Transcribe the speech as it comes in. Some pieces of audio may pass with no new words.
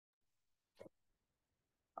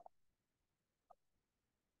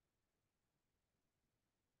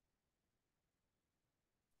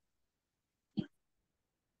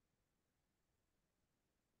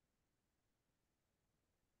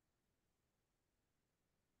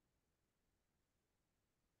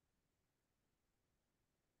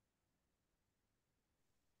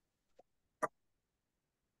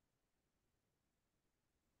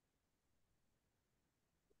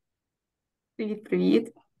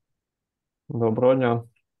Привіт-привіт. Доброго дня.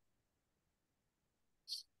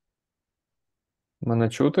 Мене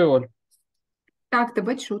чути, Оль? Так,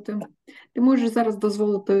 тебе чути. Ти можеш зараз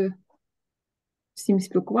дозволити всім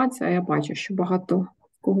спілкуватися, а я бачу, що багато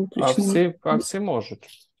кого А включено. всі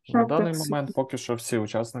можуть. На Так, даний так, момент супер. поки що всі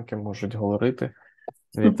учасники можуть говорити,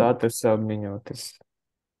 вітатися, обмінюватись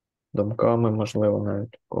думками, можливо,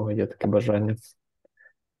 навіть у кого є таке бажання.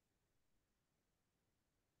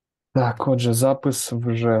 Так, отже, запис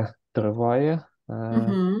вже триває.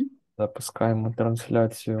 Угу. Запускаємо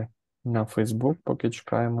трансляцію на Facebook, поки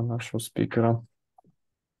чекаємо нашого спікера.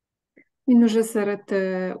 Він уже серед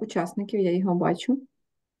учасників, я його бачу.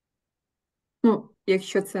 Ну,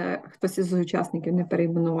 якщо це хтось із учасників не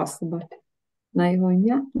перейменував себе на його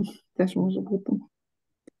ім'я, теж може бути.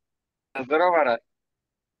 Здорово, Рад.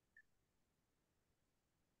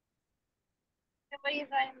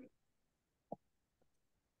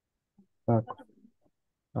 Так.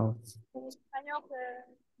 О,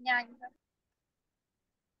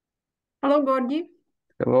 Hello, Gordie.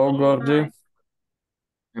 Hello, Gordy.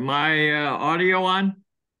 Am I audio on?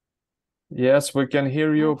 Yes, we can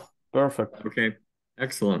hear you. Perfect. Okay,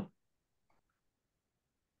 excellent.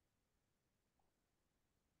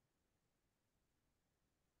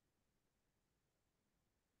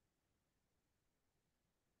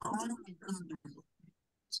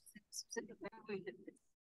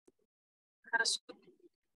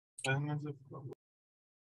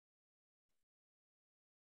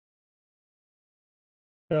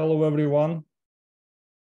 Hello, everyone.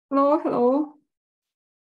 Hello, hello.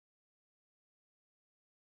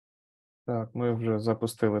 Так, ми вже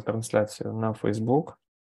запустили трансляцію на Facebook.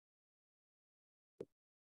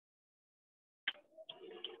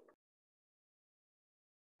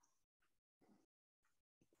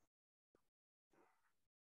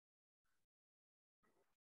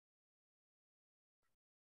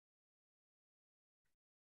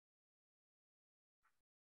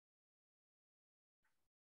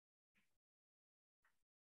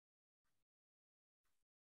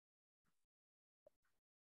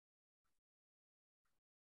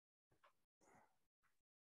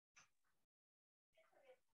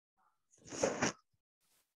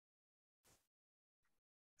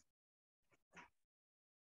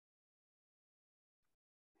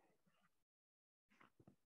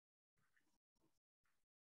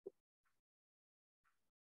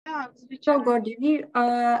 So, Gordie,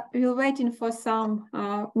 we're waiting for some,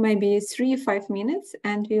 maybe 3-5 minutes,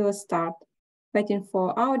 and we will start. Waiting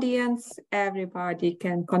for audience, everybody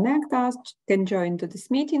can connect us, can join to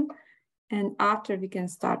this meeting, and after we can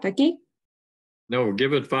start, okay? No,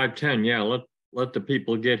 give it 5-10. Yeah, let the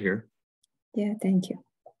people get here. Yeah, thank you.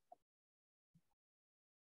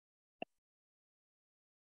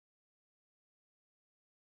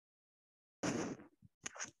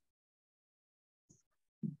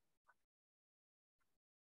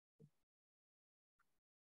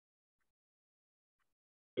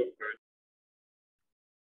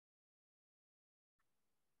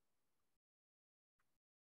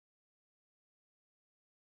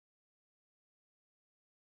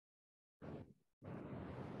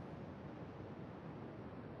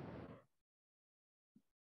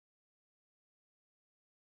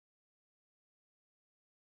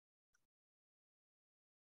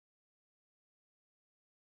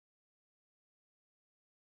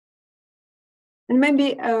 And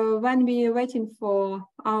maybe when we are waiting for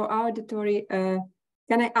our auditory,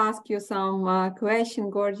 can I ask you some question,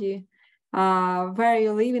 Gordie? Where are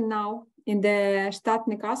you living now? In the Stat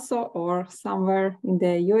Nicasso or somewhere in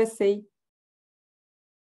the USA?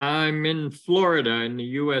 I'm in Florida, in the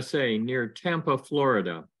USA, near Tampa,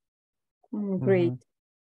 Florida. Great.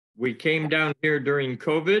 We came down here during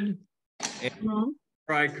COVID, and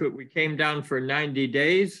we came down for 90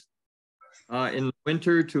 days in the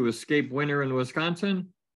winter to escape winter in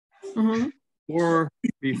Wisconsin. Or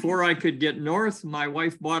before I could get north, my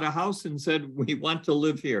wife bought a house and said, we want to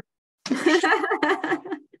live here.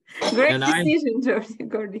 Great decision,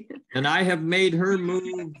 Gordie. And I have made her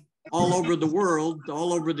move all over the world,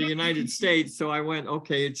 all over the United States. So I went,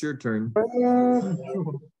 okay, it's your turn.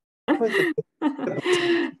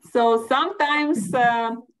 So sometimes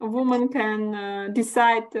a woman can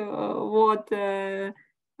decide what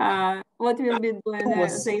will be doing their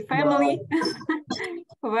family,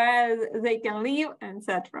 where they can live,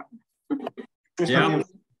 etc. Yeah.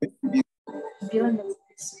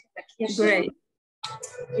 Great.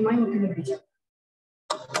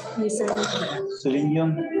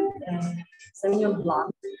 Sauvignon Blanc.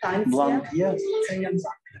 Blanc, yes.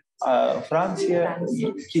 Франція,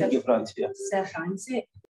 тільки Франція. Все Франція.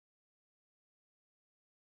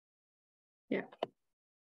 Yeah.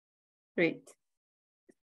 Great.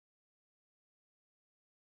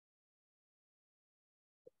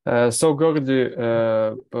 So Gordy,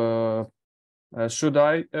 should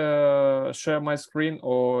I share my screen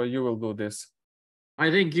or you will do this?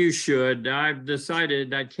 I think you should. I've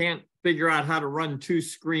decided I can't figure out how to run two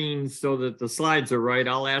screens so that the slides are right.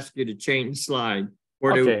 I'll ask you to change slide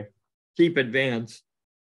or to Okay. keep advanced.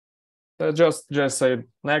 Just say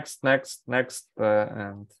next, and that's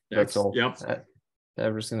Next, all. yep.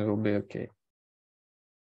 Everything will be okay.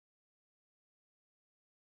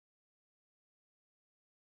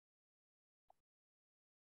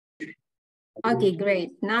 Okay,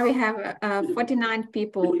 great. Now we have 49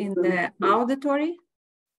 people in the auditory.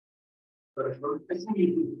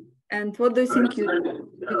 And what do you think you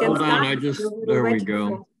can Hold on, start? there we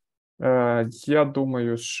go. Я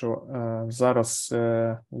думаю, що зараз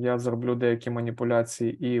я зроблю деякі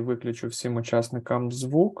маніпуляції і виключу всім учасникам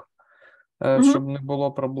звук, щоб не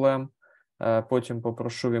було проблем. Потім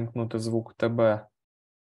попрошу вімкнути звук тебе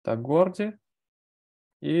та Горді,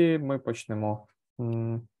 і ми почнемо.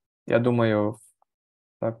 Я думаю,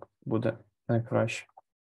 так буде найкраще.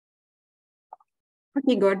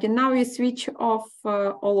 Okay, Gordie, now we switch off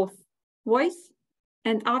all of voice,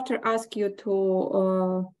 and after ask you to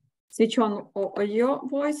switch on your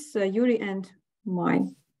voice, Yuri and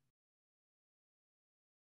mine.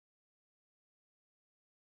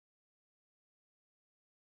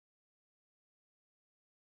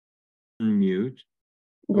 Mute.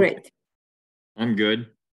 Great. I'm good.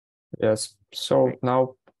 Yes, so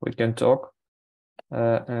now we can talk,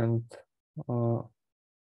 and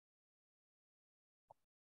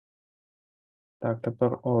так,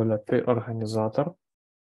 тепер, Оля, ти організатор.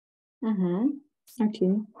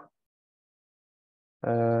 Окей.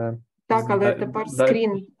 Так, Так, але тепер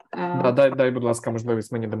скрін. Дай, будь ласка,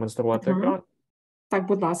 можливість мені демонструвати екран. Так,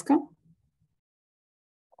 будь ласка.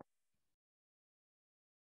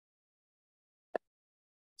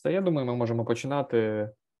 Все, я думаю, ми можемо починати.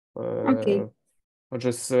 Окей.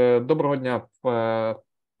 Отже, доброго дня,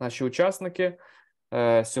 наші учасники.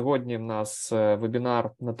 Сьогодні в нас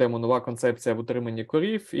вебінар на тему «Нова концепція в утриманні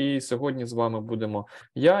корів». І сьогодні з вами будемо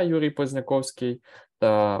я, Юрій Позняковський,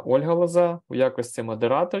 та Ольга Лоза у якості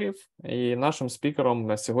модераторів. І нашим спікером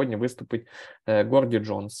на сьогодні виступить Горді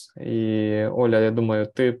Джонс. І, Оля, я думаю,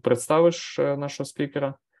 ти представиш нашого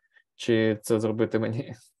спікера? Чи це зробити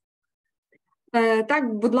мені?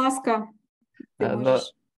 Так, будь ласка, ти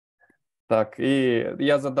можеш. Так, і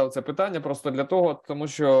я задав це питання просто для того, тому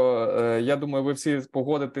що я думаю, ви всі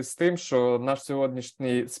погодитесь з тим, що наш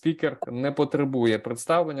сьогоднішній спікер не потребує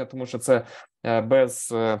представлення, тому що це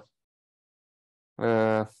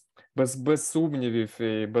без сумнівів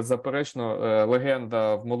і беззаперечно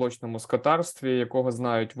легенда в молочному скотарстві, якого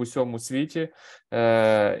знають в усьому світі,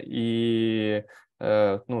 і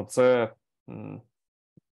це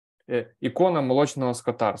ікона молочного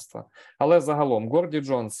скотарства. Але загалом Горді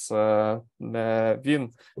Джонс,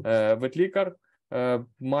 він ветлікар,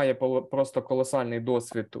 має просто колосальний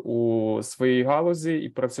досвід у своїй галузі і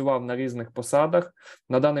працював на різних посадах.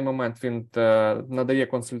 На даний момент він надає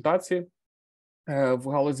консультації в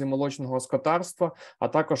галузі молочного скотарства, а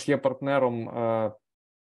також є партнером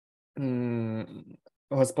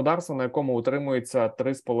господарства, на якому утримується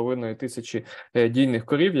 3,5 тисячі дійних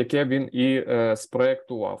корів, яке він і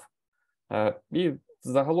спроектував. І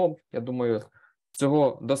загалом, я думаю,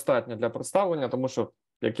 цього достатньо для представлення, тому що,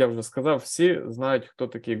 як я вже сказав, всі знають, хто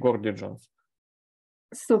такий Горді Джонс.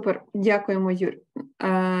 Супер, дякуємо, Юр.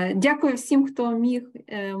 Дякую всім, хто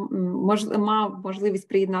мав можливість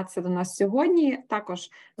приєднатися до нас сьогодні. Також,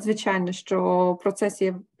 звичайно, що в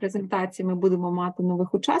процесі презентації ми будемо мати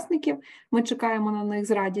нових учасників. Ми чекаємо на них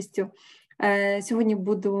з радістю. Сьогодні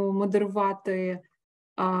буду модерувати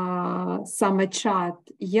саме чат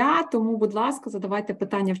я, тому, будь ласка, задавайте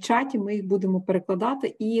питання в чаті, ми їх будемо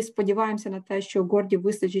перекладати і сподіваємося на те, що Горді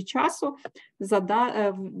вистачить часу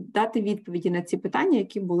дати відповіді на ці питання,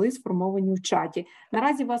 які були сформовані в чаті.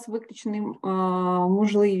 Наразі у вас виключена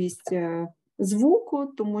можливість звуку,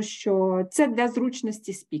 тому що це для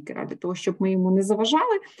зручності спікера, для того, щоб ми йому не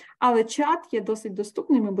заважали, але чат є досить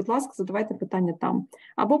доступним, і, будь ласка, задавайте питання там,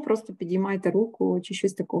 або просто підіймайте руку, чи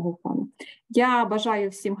щось такого плану. Я бажаю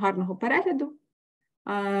всім гарного перегляду,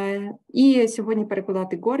 і сьогодні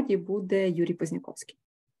перекладати Горді буде Юрій Позняковський.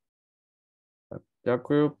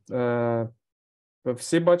 Дякую.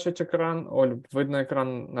 Всі бачать екран? Оль, видно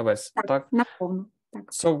екран на весь, так? Наповно.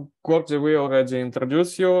 So, Gordy, we already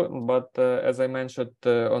introduced you, but as I mentioned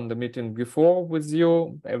on the meeting before with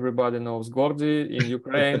you, everybody knows Gordy in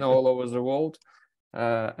Ukraine, all over the world,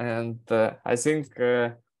 and I think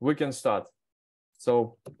we can start.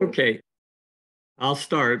 So, Okay. I'll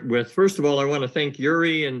start with, first of all, I want to thank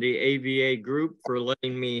Yuri and the AVA group for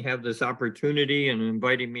letting me have this opportunity and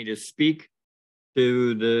inviting me to speak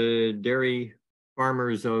to the dairy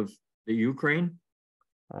farmers of the Ukraine.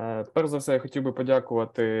 Перш за все, я хотів би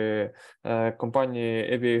подякувати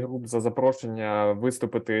компанії AVA Group за запрошення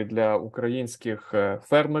виступити для українських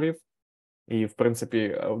фермерів. І, в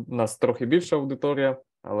принципі, у нас трохи більша аудиторія,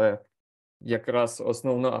 але якраз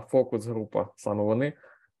основна фокус-група саме вони.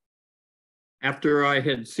 After I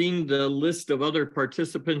had seen the list of other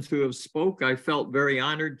participants who have spoke, I felt very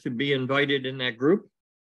honored to be invited in that group.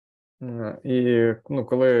 І,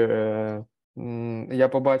 коли я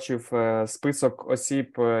побачив список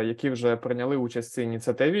осіб, які вже прийняли участь в цій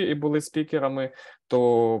ініціативі і були спікерами,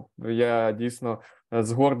 то я дійсно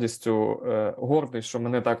з гордістю гордий, що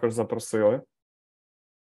мене також запросили.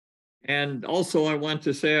 And also I want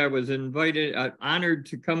to say I was honored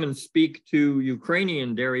to come and speak to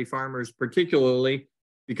Ukrainian dairy farmers particularly,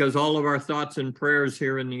 because all of our thoughts and prayers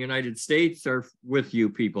here in the United States are with you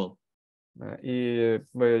people. І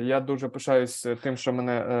я дуже пишаюсь тим, що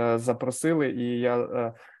мене запросили, і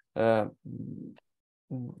я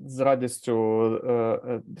з радістю,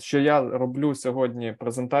 що я роблю сьогодні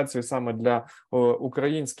презентацію саме для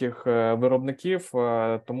українських виробників,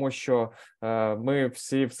 тому що ми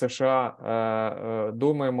всі в США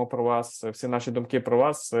думаємо про вас, всі наші думки про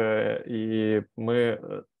вас, і ми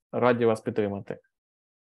раді вас підтримати.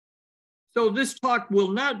 So this talk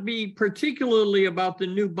will not be particularly about the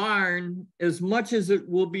new barn as much as it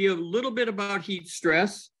will be a little bit about heat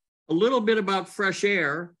stress, a little bit about fresh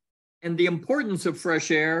air, and the importance of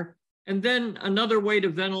fresh air, and then another way to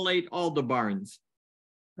ventilate all the barns.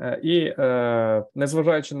 І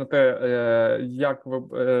незважаючи на те,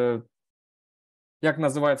 як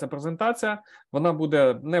називається презентація, вона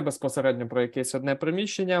буде не безпосередньо про якесь одне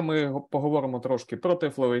приміщення. Ми поговоримо трошки про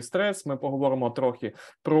тепловий стрес, ми поговоримо трохи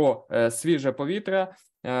про свіже повітря,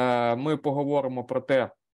 ми поговоримо про те,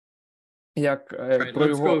 як про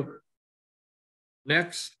його...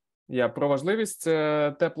 Next. Про важливість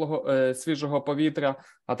теплого, свіжого повітря,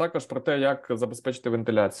 а також про те, як забезпечити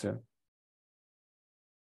вентиляцію.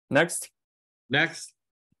 Next.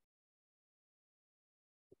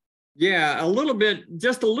 Yeah,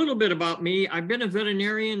 just a little bit about me. I've been a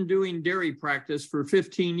veterinarian doing dairy practice for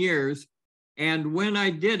 15 years. And when I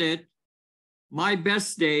did it, my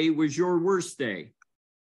best day was your worst day.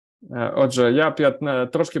 Отже, я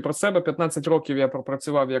трошки про себе. 15 років я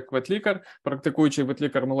пропрацював як ветлікар, практикуючий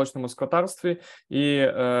ветлікар в молочному скотарстві. І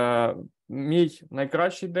мій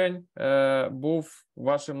найкращий день був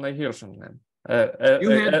вашим найгіршим днем.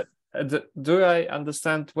 Do I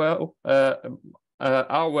understand well?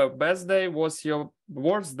 Our best day was your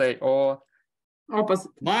worst day, or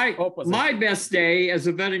Opposite. My best day as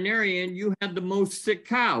a veterinarian, you had the most sick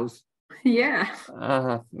cows. Yeah.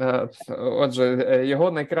 Ага. Отже,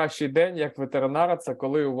 його найкращий день як ветеринара – це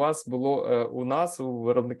коли у нас, у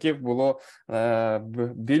виробників було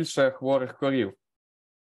більше хворих корів.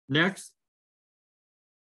 Next.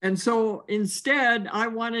 And so instead, I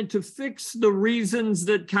wanted to fix the reasons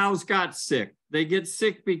that cows got sick. They get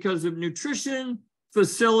sick because of nutrition,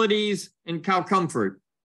 facilities, and cow comfort.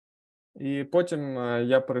 І потім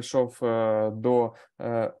я перейшов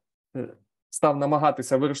став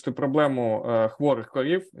намагатися вирішити проблему хворих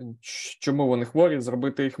корів, чому вони хворі,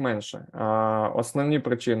 зробити їх менше. Основні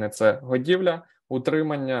причини – це годівля,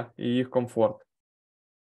 утримання і їх комфорт.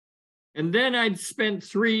 And then I'd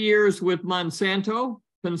spent 3 years with Monsanto,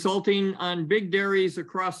 consulting on big dairies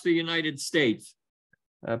across the United States.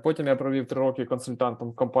 Потім я провів 3 роки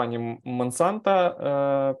консультантом в компанії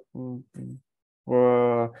Monsanto,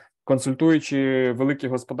 консультуючи великі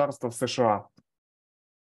господарства в США.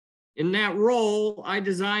 In that role, I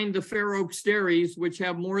designed the Fair Oaks dairies, which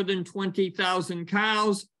have more than 20,000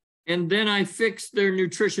 cows, and then I fixed their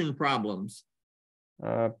nutrition problems.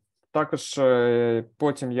 Також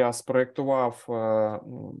потім я спроектував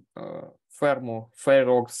ферму Fair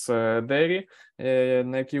Oaks Dairy,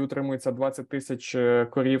 на якій утримується 20 тисяч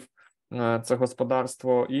корів, це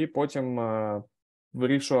господарство, і потім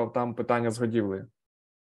вирішував там питання з годівлею.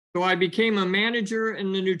 So I became a manager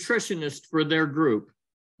and a nutritionist for their group.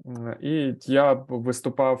 І я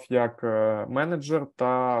виступав як менеджер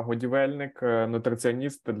та годівельник,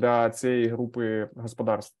 нутриціоніст для цієї групи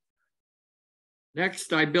господарств.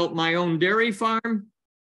 Next, I built my own dairy farm.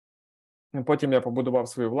 Потім я побудував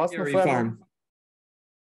свою власну ферму.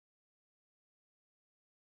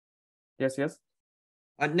 Yes.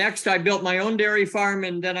 Next, I built my own dairy farm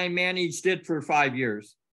and then I managed it for 5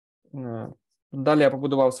 years. Далі я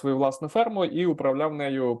побудував свою власну ферму і управляв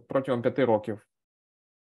нею протягом 5 років.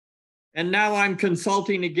 And now I'm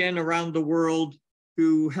consulting again around the world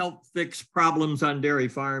to help fix problems on dairy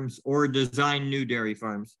farms or design new dairy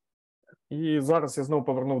farms. І зараз я знову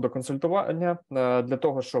повернув до консультування для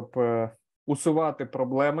того, щоб усувати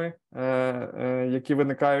проблеми, які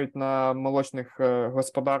виникають на молочних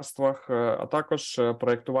господарствах, а також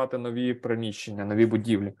проєктувати нові приміщення, нові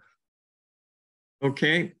будівлі.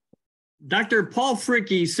 Okay. Dr. Paul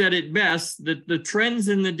Fricke said it best that the trends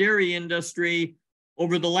in the dairy industry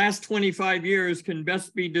over the last 25 years can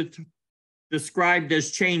best be described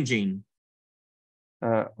as changing.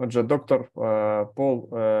 Отже, доктор Пол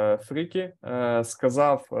Фрікі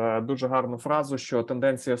сказав дуже гарну фразу, що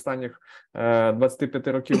тенденції останніх 25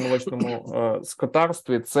 років в молочному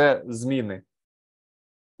скотарстві – це зміни.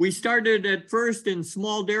 We started at first in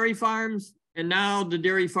small dairy farms, and now the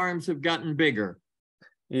dairy farms have gotten bigger.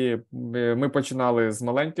 І ми починали з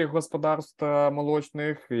маленьких господарств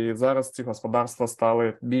молочних, і зараз ці господарства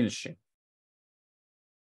стали більші.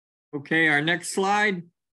 Okay, our next slide.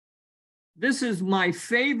 This is my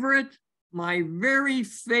very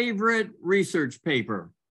favorite research paper.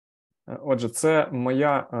 Отже, це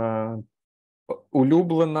моя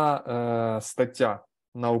улюблена стаття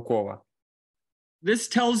наукова. This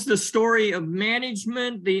tells the story of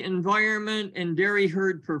management, the environment, and dairy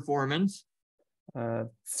herd performance.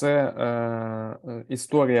 Це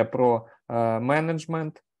історія про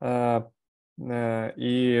менеджмент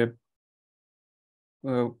і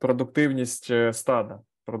продуктивність стада,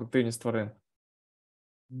 продуктивність тварин.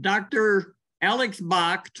 Dr. Alex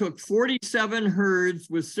Bach took 47 herds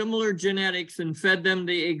with similar genetics and fed them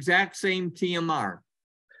the exact same TMR.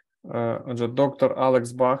 Отже, доктор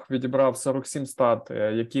Алекс Бах відібрав 47 стад,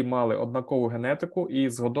 які мали однакову генетику, і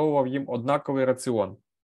згодовував їм однаковий раціон.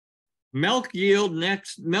 Milk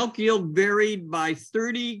yield varied by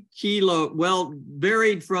 30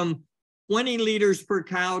 varied from 20 liters per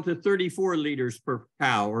cow to 34 liters per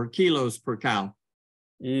cow, or kilos per cow.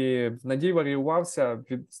 І надій варіювався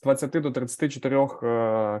з 20 до 34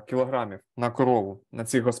 кілограмів на корову на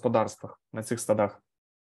цих господарствах, на цих стадах.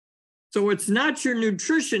 So it's not your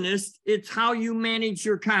nutritionist, it's how you manage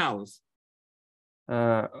your cows.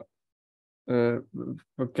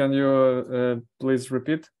 Can you please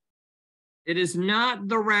repeat? It is not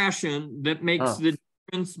the ration that makes the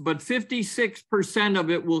difference, but 56% of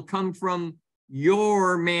it will come from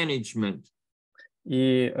your management.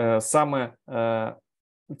 І саме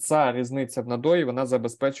ця різниця в надої, вона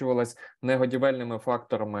забезпечувалась негодівельними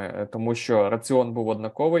факторами, тому що раціон був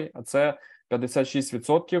однаковий, а це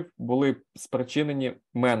 56% були спричинені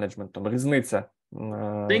менеджментом. Різниця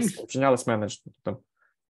спричинялась менеджментом.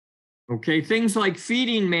 Okay, things like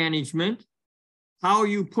feeding management, how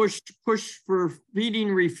you push for feeding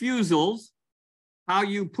refusals, how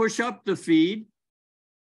you push up the feed,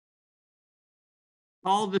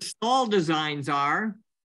 all the stall designs are,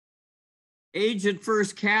 age at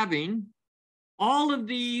first calving, all of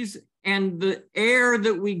these and the air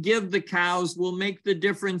that we give the cows will make the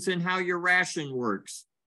difference in how your ration works.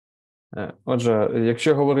 Отже,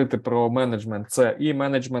 якщо говорити про менеджмент, це і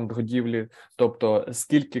менеджмент годівлі, тобто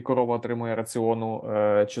скільки корова отримує раціону,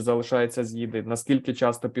 чи залишається з їди, наскільки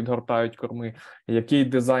часто підгортають корми, який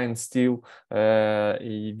дизайн стіл,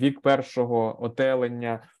 вік першого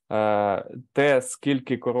отелення, те,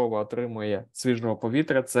 скільки корова отримує свіжого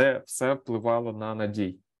повітря, це все впливало на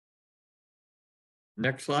надій.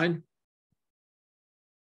 Next slide.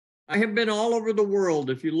 I have been all over the world.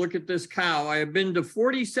 If you look at this cow, I have been to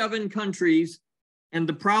 47 countries, and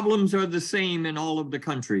the problems are the same in all of the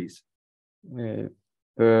countries.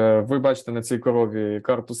 Ви бачите на цій корові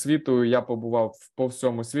карту світу. Я побував по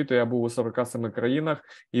всьому світу, я був у 47 країнах,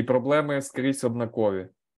 і проблеми скрізь однакові.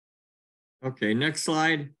 Okay, next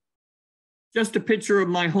slide. Just a picture of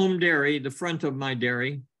my home dairy, the front of my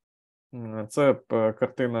dairy. Це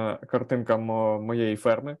картинка моєї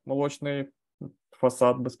ферми молочної,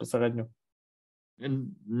 фасад безпосередньо. And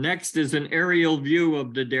next is an aerial view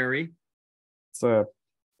of the dairy. Це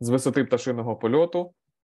з висоти пташиного польоту.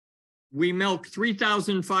 We milk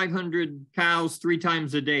 3,500 cows 3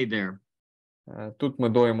 times a day there. Тут ми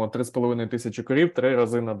доїмо 3,5 тисячі корів 3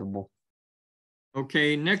 рази на добу.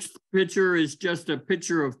 Okay, next picture is just a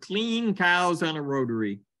picture of clean cows on a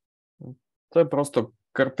rotary. Це просто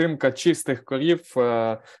картинка чистих корів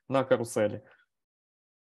на каруселі.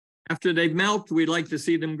 After they've milked, we'd like to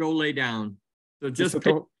see them go lay down. So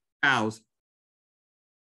just cows.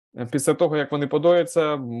 Після того, як вони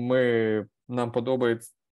подояться, нам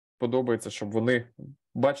подобається, щоб вони,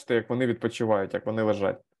 бачите, як вони відпочивають, як вони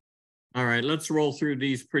лежать. All right, let's roll through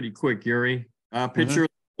these pretty quick, Yuri. Picture of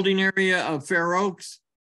the holding area of Fair Oaks.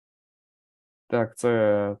 Так,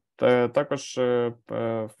 це Також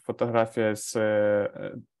фотографія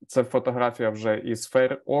це фотографія вже із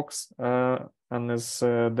ферм Окс, а не з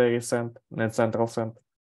Dairy Sand, не Central Sand.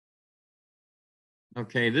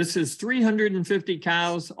 Okay, this is 350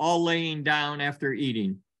 cows all laying down after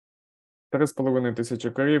eating.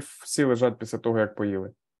 3,5 корів, всі лежать після того, як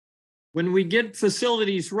поїли. When we get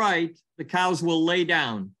facilities right, the cows will lay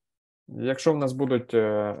down. Якщо в нас будуть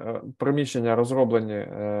приміщення розроблені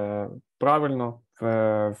правильно,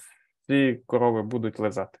 всі корови будуть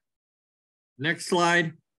лежати. Next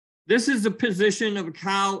slide. This is the position of a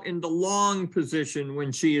cow in the long position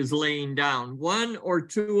when she is laying down. One or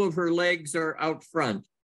two of her legs are out front.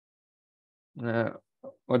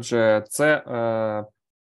 Отже, це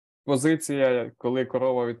позиція, коли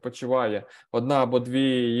корова відпочиває. Одна або дві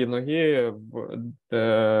її ноги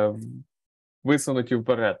висунуті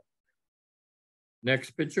вперед.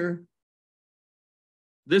 Next picture.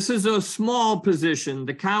 This is a small position.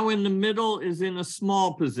 The cow in the middle is in a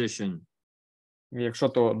small position. Якщо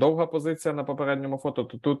то довга позиція на попередньому фото,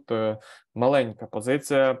 то тут маленька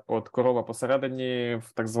позиція, от корова посередині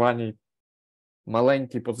в так званій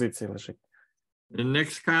маленькій позиції лежить. The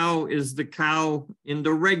next cow is the cow in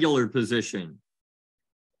the regular position.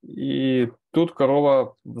 І тут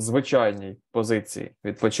корова в звичайній позиції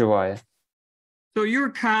відпочиває. So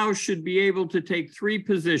your cow should be able to take 3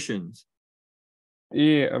 positions.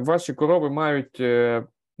 І ваші корови мають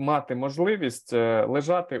мати можливість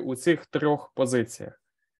лежати у цих 3 позиціях.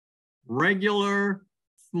 Regular,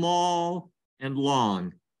 small, and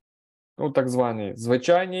long. Ну, так звані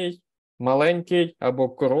звичайній, маленький, або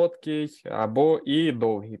короткий, або і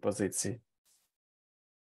довгій позиції.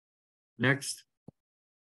 Next.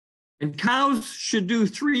 And cows should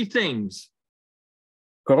do 3 things.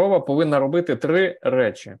 Корова повинна робити 3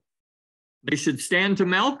 речі. They should stand to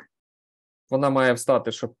milk. Вона має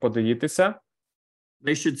встати, щоб подоїтися.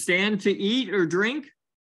 They should stand to eat or drink.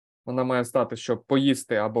 Вона має встати, щоб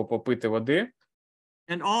поїсти або попити води.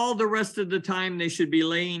 And all the rest of the time they should be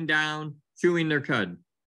laying down, chewing their cud.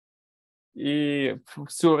 І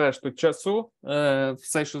всю решту часу,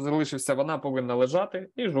 все, що залишився, вона повинна лежати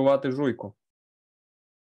і жувати жуйку.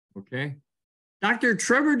 Okay. Dr.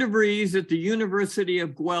 Trevor DeVries at the University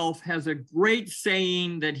of Guelph has a great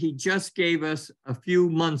saying that he just gave us a few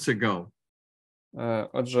months ago.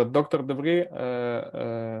 Отже, доктор Деврі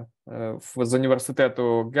з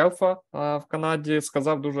університету Гелфа в Канаді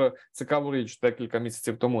сказав дуже цікаву річ декілька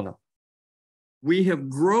місяців тому нам. We have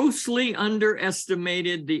grossly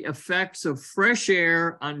underestimated the effects of fresh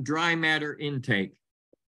air on dry matter intake.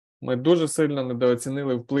 Ми дуже сильно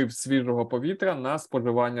недооцінили вплив свіжого повітря на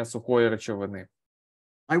споживання сухої речовини.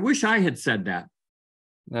 I wish I had said that.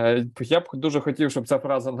 Я б дуже хотів, щоб ця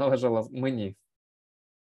фраза належала мені.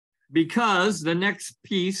 Because the next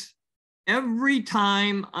piece, every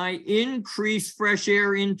time I increase fresh air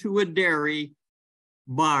into a dairy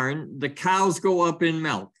barn, the cows go up in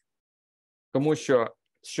milk. Тому що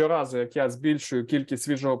щоразу, як я збільшую кількість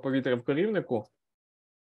свіжого повітря в корівнику,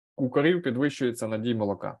 у корів підвищується надій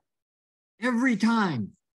молока. Every time.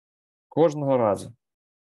 Кожного разу.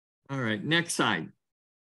 All right, next slide.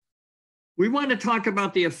 We want to talk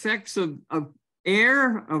about the effects of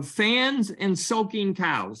air, of fans, and soaking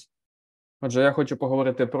cows. Отже, я хочу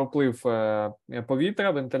поговорити про вплив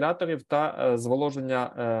повітря, вентиляторів та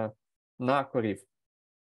зволоження на корів.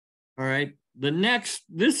 All right,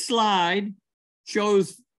 this slide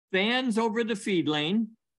shows fans over the feed lane.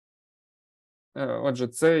 Отже,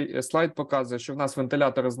 цей слайд показує, що в нас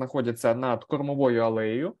вентилятори знаходяться над кормовою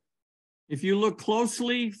алеєю. If you look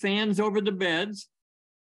closely, fans over the beds.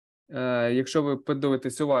 Якщо ви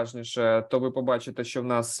подивитесь уважніше, то ви побачите, що в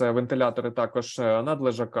нас вентилятори також над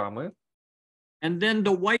лежаками. And then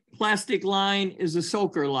the white plastic line is a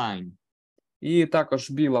soaker line. І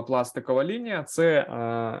також біла пластикова лінія – це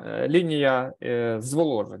лінія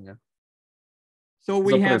зволоження. So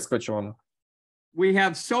Заприскочувана. we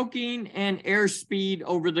have soaking and air speed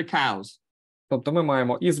over the cows. Тобто ми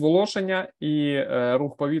маємо і зволоження, і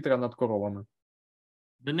рух повітря над коровами.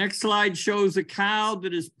 The next slide shows a cow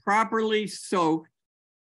that is properly soaked.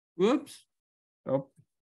 Whoops. Oh.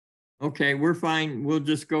 Okay, we're fine. We'll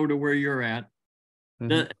just go to where you're at.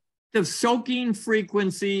 The soaking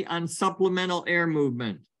frequency on supplemental air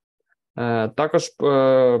movement. Також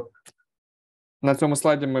на цьому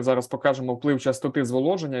слайді ми зараз покажемо вплив частоти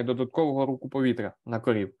зволоження і додаткового руху повітря на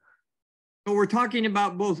корів. So we're talking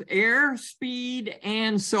about both air speed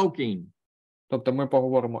and soaking. Тобто ми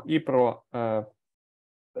поговоримо і про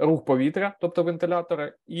рух повітря, тобто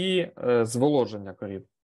вентилятори, і зволоження корів.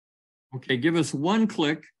 Okay, give us one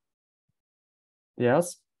click.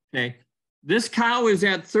 Yes. Okay. This cow is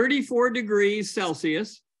at 34 degrees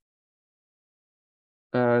Celsius.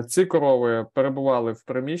 Ці корови перебували в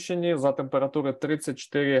приміщенні за температури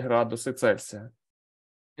 34 градуси Цельсія.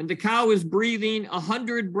 And the cow is breathing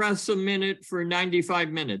 100 breaths a minute for 95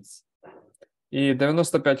 minutes. І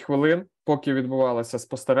 95 хвилин, поки відбувалося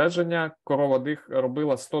спостереження, корова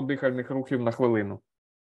робила 100 дихальних рухів на хвилину.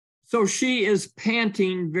 So she is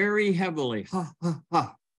panting very heavily. Ha, ha,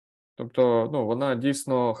 ha. Тобто, вона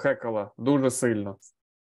дійсно хекала дуже сильно.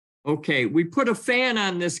 Okay, we put a fan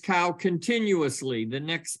on this cow continuously. The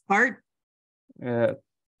next part.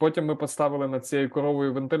 Потім ми поставили над цією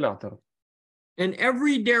коровою вентилятор. And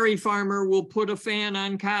every dairy farmer will put a fan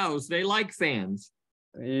on cows. They like fans.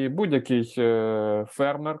 І будь-який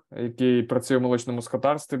фермер, який працює в молочному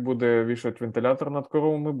скотарстві, буде вішати вентилятор над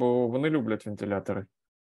коровами, бо вони люблять вентилятори.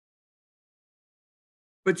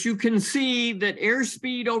 But you can see that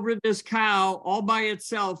airspeed over this cow all by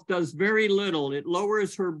itself does very little. It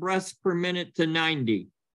lowers her breaths per minute to 90.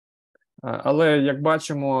 Але, як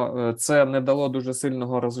бачимо, це не дало дуже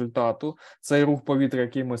сильного результату. Цей рух повітря,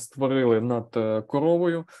 який ми створили над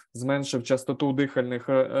коровою, зменшив частоту дихальних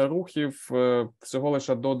рухів всього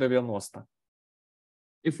лише до 90.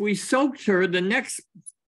 If we soaked her, the next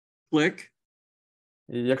click.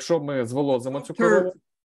 І якщо ми зволожимо цю корову,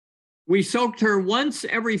 we soaked her once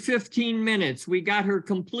every 15 minutes. We got her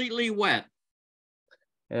completely wet.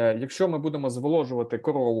 Якщо ми будемо зволожувати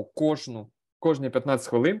корову кожні 15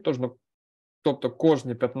 хвилин, тобто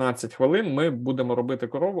кожні 15 хвилин ми будемо робити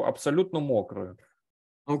корову абсолютно мокрою.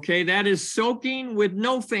 Okay, that is soaking with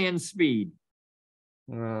no fan speed.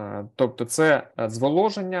 Тобто це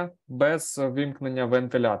зволоження без вимкнення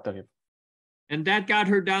вентиляторів. And that got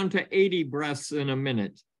her down to 80 breaths in a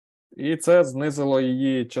minute. І це знизило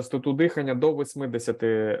її частоту дихання до 80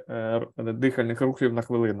 дихальних рухів на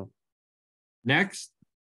хвилину. Next.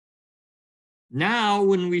 Now,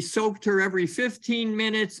 when we soaked her every 15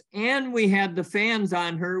 minutes and we had the fans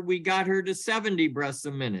on her, we got her to 70 breaths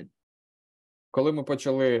a minute.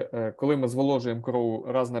 Коли ми зволожуємо корову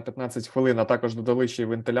раз на 15 хвилин, а також додали ще й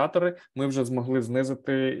вентилятори, ми вже змогли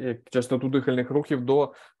знизити частоту дихальних рухів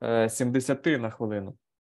до 70 на хвилину.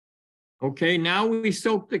 Okay, now we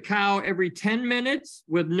soak the cow every 10 minutes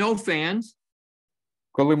with no fans.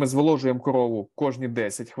 Коли ми зволожуємо корову кожні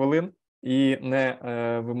 10 хвилин і не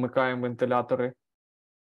вимикаємо вентилятори.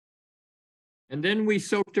 And then we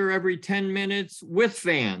soaked her every 10 minutes with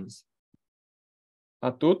fans.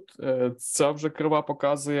 А тут ця вже крива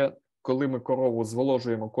показує, коли ми корову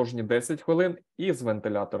зволожуємо кожні 10 хвилин і з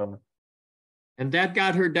вентиляторами. And that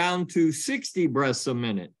got her down to 60 breaths a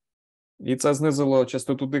minute. І це знизило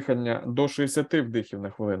частоту дихання до 60 вдихів на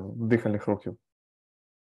хвилину, дихальних рухів.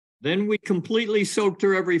 Then we completely soaked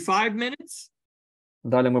her every 5 minutes.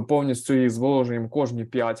 Далі ми повністю її зволожуємо кожні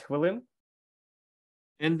 5 хвилин.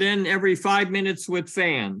 And then every 5 minutes with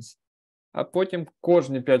fans. А потім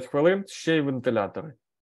кожні 5 хвилин ще й вентилятори.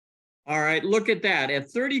 All right, look at that.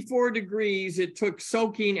 At 34 degrees, it took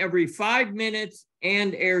soaking every 5 minutes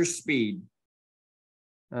and airspeed.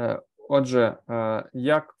 Отже,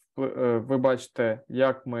 як ви бачите,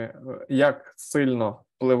 як сильно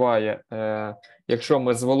впливає, якщо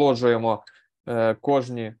ми зволожуємо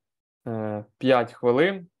кожні 5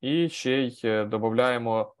 хвилин і ще й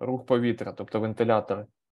додаємо рух повітря, тобто вентилятори.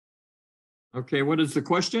 Okay, what is the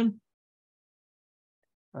question?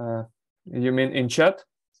 You mean in chat?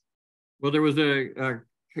 Well, there was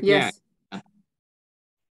Yes.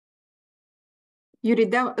 Юрій,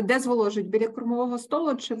 де зволожують? Біля кормового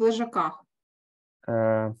столу чи в лежаках?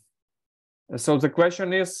 So the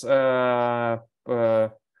question is,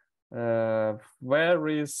 where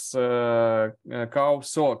is cow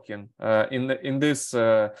soaking in this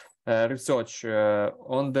research,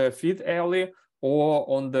 on the feed alley or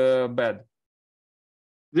on the bed?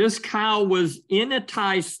 This cow was in a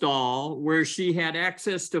tie stall where she had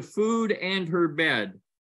access to food and her bed.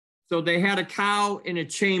 So they had a cow in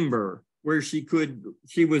a chamber where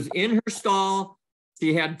she was in her stall, she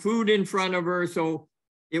had food in front of her, so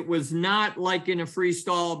it was not like in a free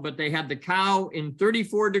stall, but they had the cow in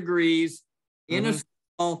 34 degrees in a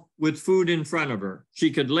stall with food in front of her. She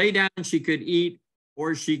could lay down, she could eat,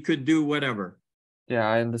 or she could do whatever. Yeah,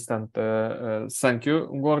 I understand. Thank you,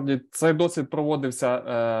 Gordy. Цей досвід проводився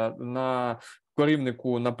на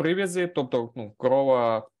корівнику на прив'язі, тобто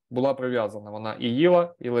корова була прив'язана, вона і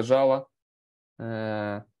їла, і лежала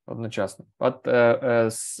одночасно. But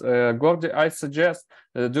Gordy, I suggest,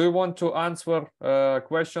 do you want to answer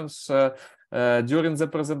questions during the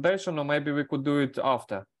presentation, or maybe we could do it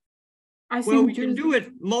after? Well, we can do it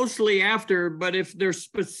mostly after, but if they're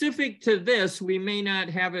specific to this, we may not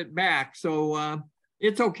have it back. So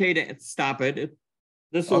it's okay to stop it.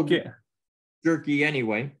 This will be jerky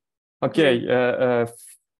anyway. Okay.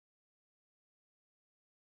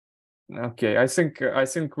 Okay, I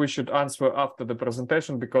think we should answer after the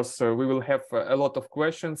presentation because we will have a lot of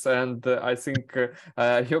questions, and I think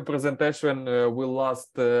your presentation will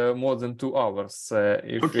last more than 2 hours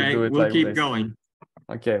if we do it we'll like keep this. going.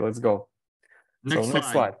 Okay, let's go.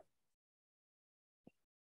 Next slide.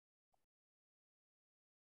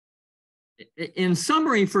 In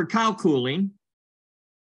summary for cow cooling,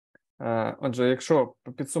 Отже, якщо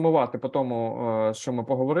підсумувати по тому, що ми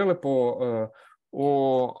поговорили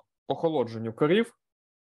по охолодженню корів,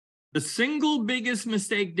 the single biggest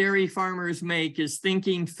mistake dairy farmers make is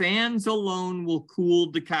thinking fans alone will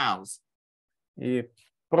cool the cows. і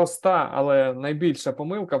проста, але найбільша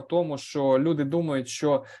помилка в тому, що люди думають,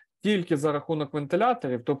 що тільки за рахунок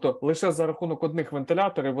вентиляторів, тобто лише за рахунок одних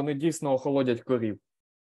вентиляторів, вони дійсно охолодять корів.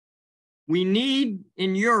 We need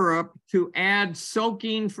in Europe to add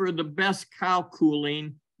soaking for the best cow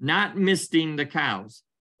cooling, not misting the cows.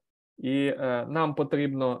 І нам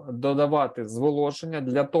потрібно додавати зволоження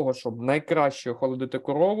для того, щоб найкраще охолодити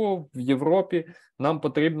корову в Європі, нам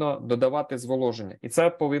потрібно додавати зволоження. І це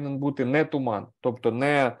повинен бути не туман, тобто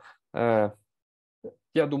не,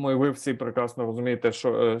 я думаю, ви всі прекрасно розумієте,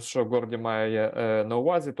 що Горді має на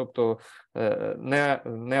увазі, тобто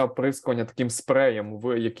не оприскування таким спреєм,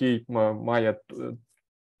 який має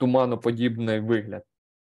туманоподібний вигляд.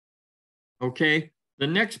 Okay, the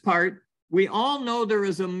next part. We all know there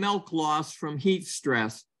is a milk loss from heat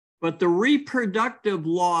stress, but the reproductive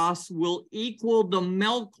loss will equal the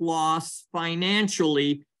milk loss financially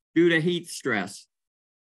due to heat stress.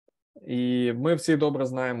 І ми всі добре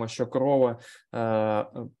знаємо, що корова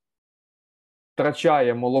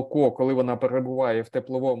втрачає молоко, коли вона перебуває в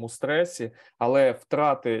тепловому стресі, але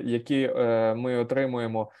втрати, які ми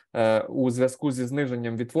отримуємо у зв'язку зі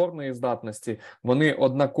зниженням відтворної здатності, вони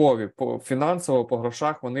однакові фінансово, по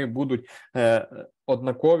грошах, вони будуть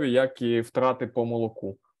однакові, як і втрати по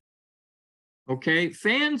молоку. Okay,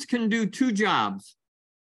 fans can do 2 jobs.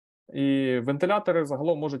 І вентилятори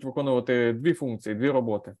загалом можуть виконувати 2 функції, 2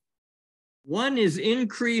 роботи. One is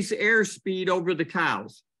increase airspeed over the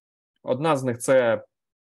cows. Одна з них – це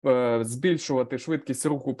збільшувати швидкість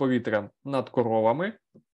руху повітря над коровами.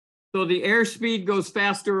 So the airspeed goes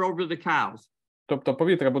faster over the cows. Тобто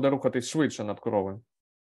повітря буде рухатись швидше над коровою.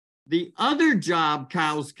 The other job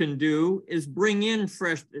cows can do is bring in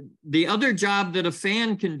the other job that a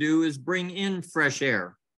fan can do is bring in fresh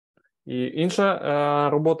air. І інша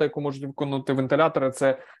робота, яку можуть виконувати вентилятори,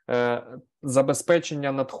 це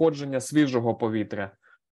забезпечення надходження свіжого повітря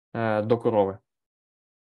до корови.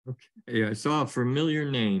 Okay, I saw a familiar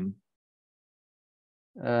name.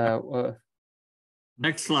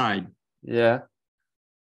 Next slide. Yeah.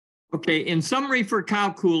 Okay, in summary for cow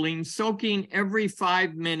cooling, soaking every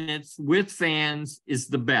 5 minutes with fans is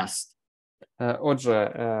the best.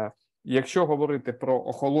 Отже, якщо говорити про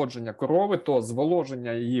охолодження корови, то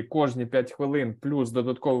зволоження її кожні 5 хвилин плюс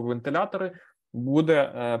додаткові вентилятори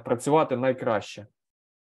буде працювати найкраще.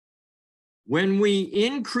 When we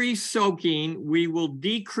increase soaking, we will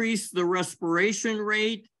decrease the respiration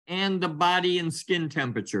rate and the body and skin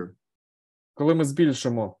temperature. Коли ми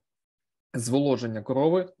збільшимо зволоження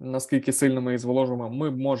корови, наскільки сильно ми її зволожимо,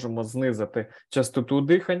 ми можемо знизити частоту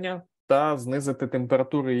дихання та знизити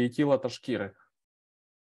температуру її тіла та шкіри.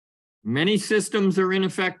 Many systems are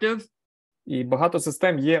ineffective. І багато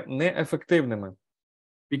систем є неефективними.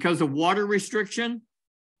 Because of water restriction.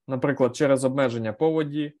 Наприклад, через обмеження по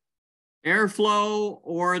воді. Airflow,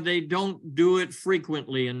 or they don't do it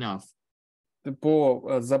frequently enough. По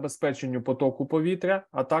забезпеченню потоку повітря,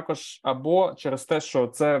 а також або через те, що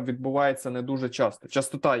це відбувається не дуже часто.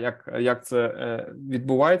 Частота, як це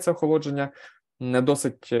відбувається охолодження, не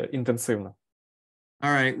досить інтенсивна.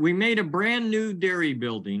 All right, we made a brand new dairy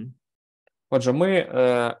building. Отже, ми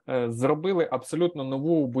зробили абсолютно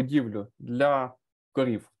нову будівлю для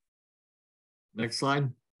корів. Next slide.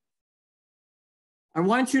 I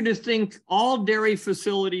want you to think all dairy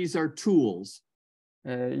facilities are tools.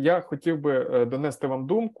 Я хотів би донести вам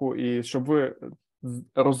думку, і щоб ви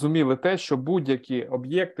розуміли те, що будь-які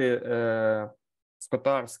об'єкти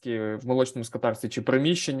скотарські, в молочному скотарстві чи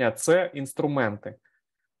приміщення – це інструменти.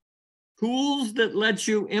 Tools that let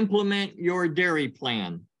you implement your dairy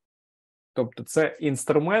plan. Тобто це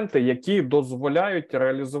інструменти, які дозволяють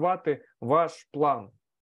реалізувати ваш план.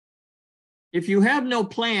 If you have no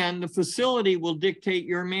plan, the facility will dictate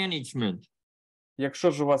your management.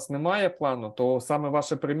 Якщо ж у вас немає плану, то саме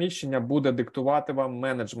ваше приміщення буде диктувати вам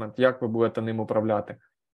менеджмент, як ви будете ним управляти.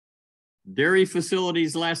 Dairy facilities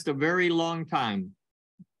last a very long time.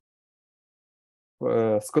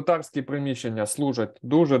 Скотарські приміщення служать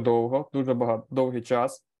дуже довго, довгий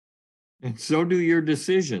час. And so do your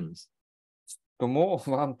decisions. Тому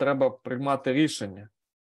вам треба приймати рішення.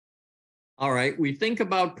 All right, we think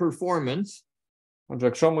about performance. Отже,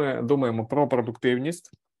 якщо ми думаємо про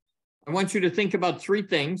продуктивність, I want you to think about 3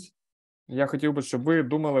 things. я хотів би, щоб ви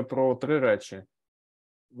думали про 3 речі.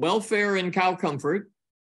 Welfare and cow comfort,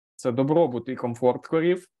 Це добробут і комфорт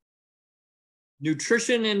корів,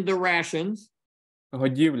 nutrition and the rations,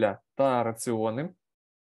 годівля та раціони,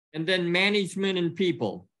 and then management and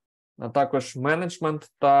people. а також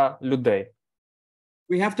менеджмент та людей.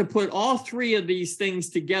 We have to put all 3 of these things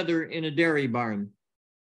together in a dairy barn.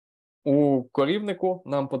 У корівнику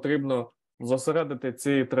нам потрібно зосередити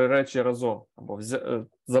ці 3 речі разом, або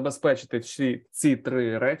забезпечити ці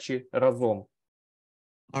 3 речі разом.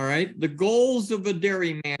 All right, the goals of a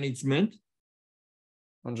dairy management.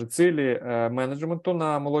 Отже, цілі менеджменту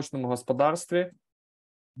на молочному господарстві,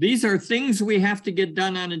 These are things we have to get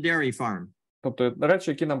done on a dairy farm. тобто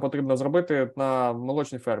речі, які нам потрібно зробити на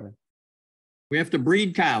молочній фермі. We have to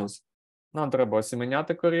breed cows, Нам треба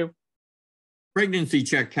осіменяти корів, pregnancy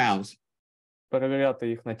check cows, перевіряти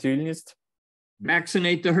їх на тільність,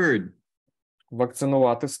 vaccinate the herd,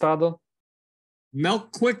 вакцинувати стадо, milk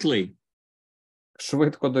quickly,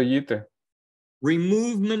 швидко доїти,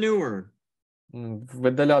 remove manure,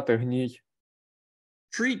 видаляти гній,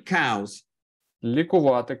 treat cows,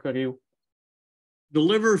 лікувати корів,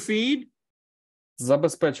 deliver feed,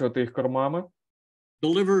 забезпечувати їх кормами,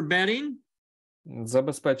 deliver bedding,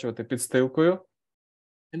 забезпечувати підстилкою.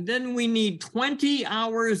 and then we need 20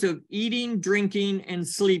 hours of eating, drinking, and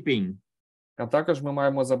sleeping. А також ми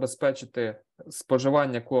маємо забезпечити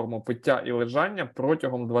споживання корму, пиття і лежання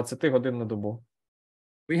протягом 20 годин на добу.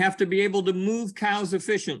 We have to be able to move cows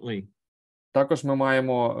efficiently. Також ми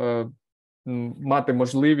маємо мати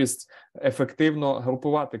можливість ефективно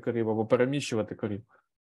групувати корів або переміщувати корів.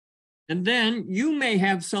 And then you may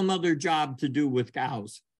have some other job to do with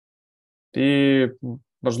cows. І,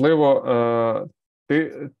 можливо,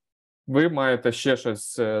 ви маєте ще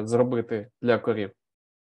щось зробити для корів.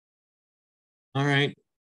 All right.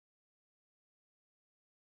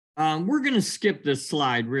 We're going to skip this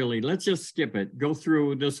slide, really. Let's just skip it. Go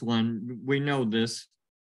through this one. We know this.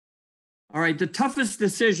 All right. The toughest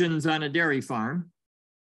decisions on a dairy farm.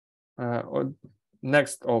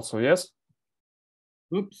 Next also, yes?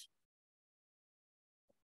 Oops.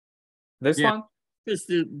 This Yeah. one?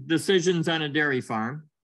 The decisions on a dairy farm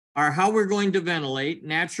are how we're going to ventilate,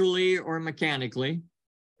 naturally or mechanically.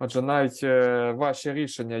 Отже, навіть ваші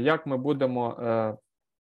рішення, як ми будемо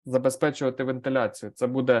забезпечувати вентиляцію. Це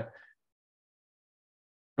буде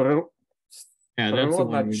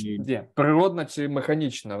природна чи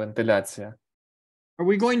механічна вентиляція. Are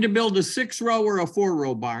we going to build a 6-row or a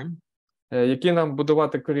 4-row barn? Який нам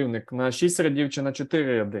будувати корівник? На 6 рядів чи на 4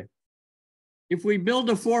 ряди? If we build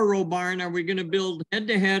a 4-row barn, are we going to build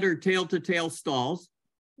head-to-head or tail-to-tail stalls?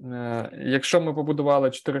 Якщо ми побудували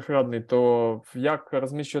 4-рядний, то як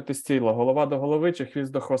розміщувати стіла? Голова до голови чи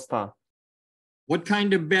хвіст до хвоста? What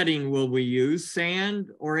kind of bedding will we use? Sand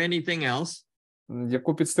or anything else?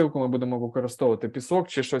 Яку підстилку ми будемо використовувати? Пісок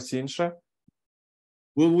чи щось інше?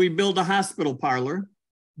 Will we build a hospital parlor?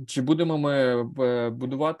 Чи будемо ми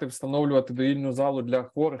будувати, встановлювати доїльну залу для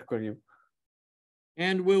хворих корів?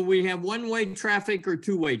 And will we have one-way traffic or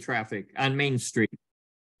two-way traffic on Main Street?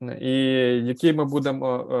 І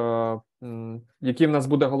який в нас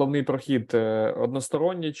буде головний прохід?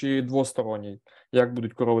 Односторонній чи двосторонній? Як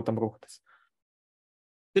будуть корови там рухатись?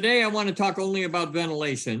 Today I want to talk only about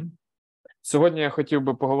ventilation. Сьогодні я хотів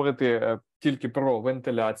би поговорити тільки про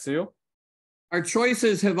вентиляцію. Our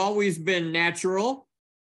choices have always been natural.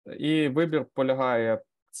 І вибір полягає,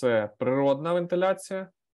 це природна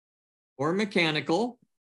вентиляція. Or mechanical.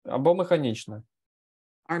 Або механічна.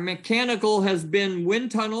 Our mechanical has been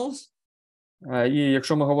wind tunnels. І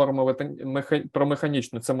якщо ми говоримо про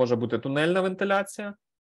механічну, це може бути тунельна вентиляція.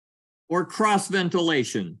 Or cross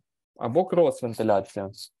ventilation. Або крос-вентиляція.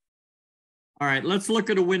 All right, let's look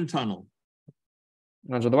at a wind tunnel.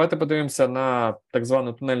 Отже, давайте подивимося на так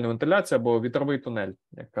звану тунельну вентиляцію або вітровий тунель,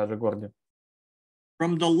 як каже Горді.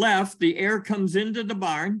 From the left, the air comes into the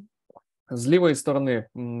barn. З лівої сторони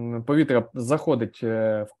повітря заходить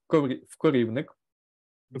в корівник.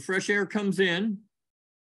 The fresh air comes in.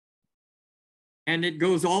 And it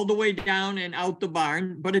goes all the way down and out the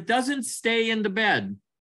barn, but it doesn't stay in the bed.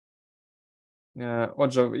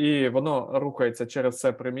 Отже, і воно рухається через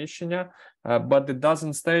це приміщення, but it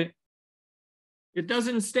doesn't stay. It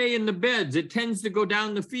doesn't stay in the beds. It tends to go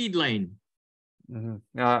down the feed lane.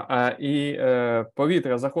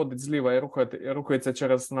 Повітря заходить зліва і рухається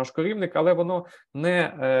через наш корівник, але воно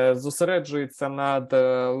не зосереджується над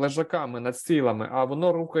лежаками, над стілами, а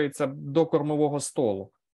воно рухається до кормового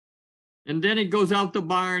столу. And then it goes out the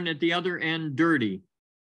barn at the other end dirty.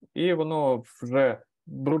 І воно вже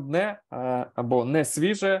брудне або не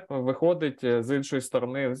свіже виходить з іншої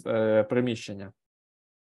сторони приміщення.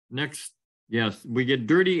 Next, yes, we get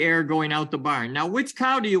dirty air going out the barn. Now, which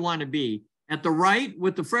cow do you want to be? At the right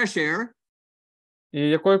with the fresh air? І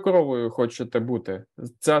якою коровою хочете бути?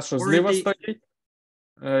 Ця, що зліва стоїть?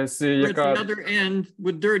 Or at the other end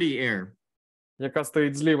with dirty air? Яка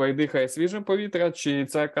стоїть зліва і дихає свіжим повітря, чи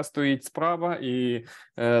ця, яка стоїть справа і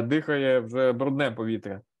дихає вже брудне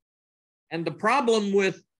повітря? And the problem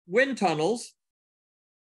with wind tunnels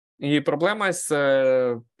І проблема з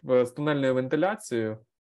тунельною вентиляцією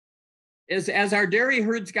is as our dairy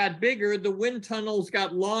herds got bigger, the wind tunnels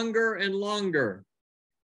got longer and longer.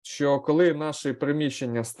 Що коли наші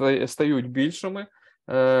приміщення стають більшими,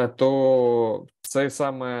 то цей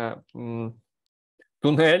саме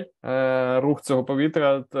тунель, рух цього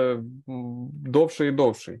повітря довший і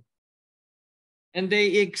довший. And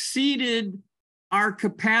they exceeded our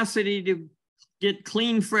capacity to get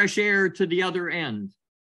clean, fresh air to the other end.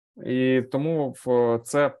 І тому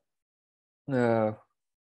це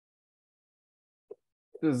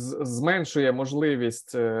зменшує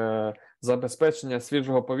можливість забезпечення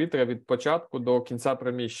свіжого повітря від початку до кінця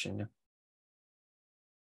приміщення.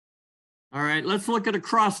 All right, let's look at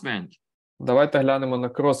a cross vent. Давайте глянемо на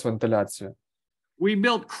крос-вентиляцію. We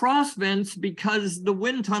built cross vents because the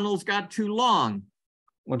wind tunnels got too long.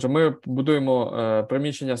 Отже, ми будуємо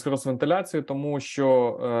приміщення з крос-вентиляцією, тому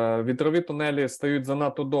що вітрові тунелі стають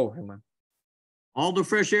занадто довгими. All the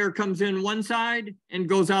fresh air comes in one side and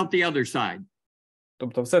goes out the other side.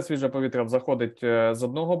 Тобто все свіже повітря заходить з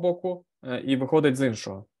одного боку і виходить з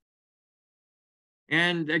іншого.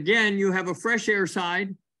 And again, you have a fresh air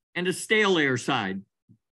side and a stale air side.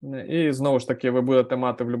 І знову ж таки ви будете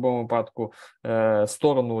мати в будь-якому випадку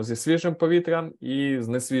сторону зі свіжим повітрям і з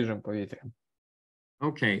несвіжим повітрям.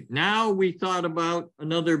 Okay, now we thought about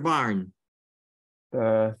another barn.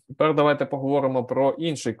 Тепер давайте поговоримо про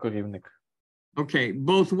інший корівник. Okay,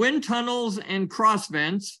 both wind tunnels and cross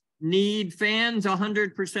vents need fans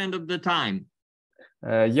 100% of the time.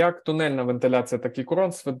 Як тунельна вентиляція, так і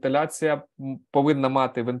крос-вентиляція повинна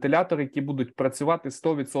мати вентилятори, які будуть працювати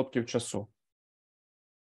 100% часу.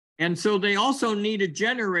 And so they also need a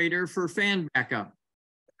generator for fan backup.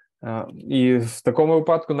 І в такому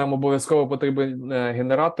випадку нам обов'язково потрібен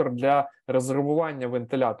генератор для резервування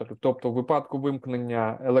вентиляторів. Тобто в випадку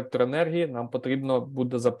вимкнення електроенергії нам потрібно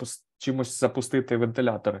буде чимось запустити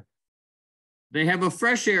вентилятори. They have a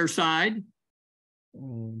fresh air side.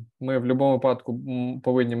 Ми в будь-якому випадку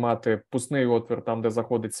повинні мати пускний отвір там, де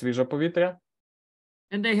заходить свіже повітря.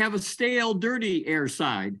 And they have a stale, dirty air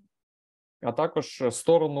side. А також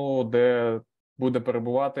сторону, де буде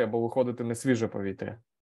перебувати або виходити несвіже повітря.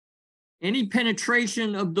 Any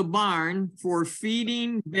penetration of the barn for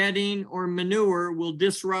feeding, bedding, or manure will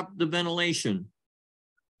disrupt the ventilation.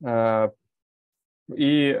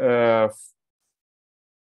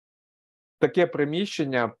 Таке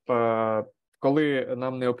приміщення, коли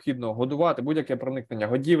нам необхідно годувати, будь-яке проникнення,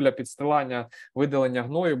 годівля, підстилання, видалення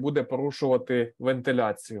гною буде порушувати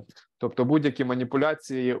вентиляцію. Тобто будь-які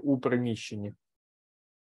маніпуляції у приміщенні.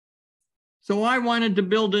 So I wanted to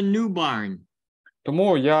build a new barn.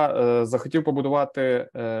 Тому я захотів побудувати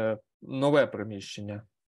нове приміщення.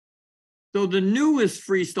 So the new is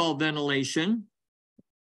freestall ventilation.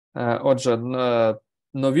 Отже,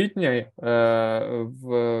 новітня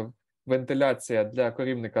вентиляція для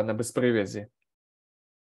корівника на безприв'язі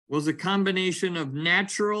Was a combination of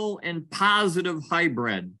natural and positive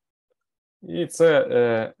hybrid. І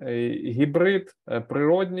це гібрид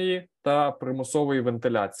природньої та примусової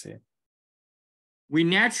вентиляції. We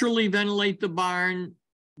naturally ventilate the barn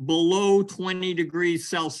below 20 degrees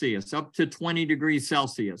Celsius, up to 20 degrees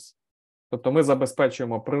Celsius. Тобто ми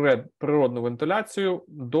забезпечуємо природну вентиляцію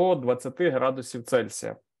до 20 градусів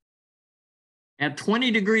Цельсія. At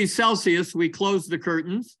 20 degrees Celsius, we close the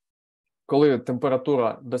curtains. Коли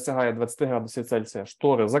температура досягає 20 градусів Цельсія,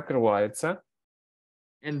 штори закриваються.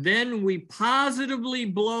 And then we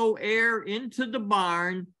positively blow air into the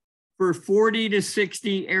barn for 40 to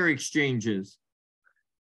 60 air exchanges.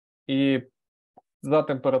 І за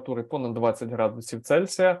температури понад 20 градусів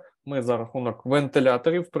Цельсія ми за рахунок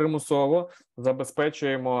вентиляторів примусово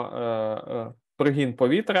забезпечуємо пригін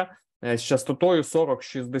повітря з частотою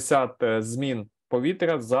 40-60 змін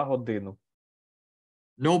повітря за годину.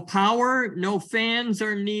 No power, no fans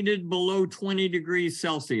are needed below 20 degrees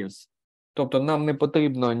Celsius. Тобто нам не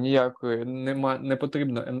потрібно не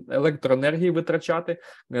потрібно електроенергії витрачати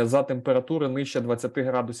за температури нижче 20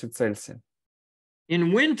 градусів Цельсія.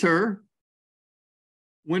 In winter,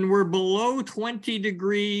 when we're below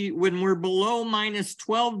when we're below minus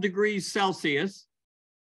 12 degrees Celsius,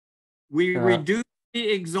 we reduce the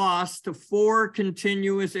exhaust to 4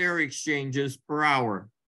 continuous air exchanges per hour.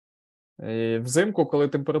 Взимку, коли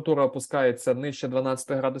температура опускається нижче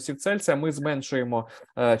 12 градусів Цельсія, ми зменшуємо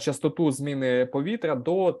частоту зміни повітря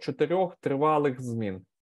до 4 тривалих змін.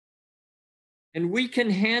 And we can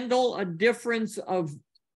handle a difference of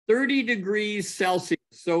 30 degrees Celsius.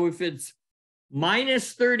 So if it's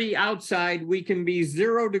minus 30 outside, we can be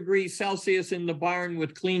 0 degrees Celsius in the barn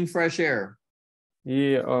with clean, fresh air.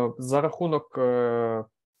 І за рахунок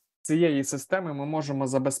цієї системи ми можемо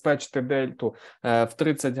забезпечити дельту в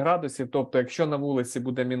 30 градусів. Тобто, якщо на вулиці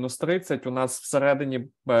буде мінус 30, у нас всередині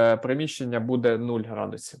приміщення буде 0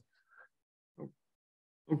 градусів.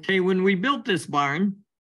 Okay, when we built this barn,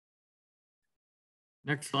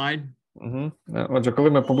 next slide. Отже,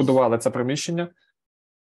 коли ми побудували це приміщення,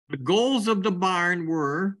 the goals of the barn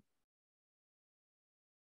were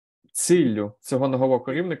ціллю цього нового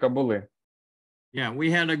корівника були. Yeah, we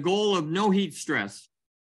had a goal of no heat stress.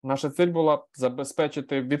 Наша ціль була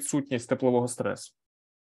забезпечити відсутність теплового стресу.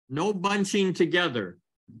 No bunching together.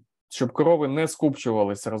 Щоб корови не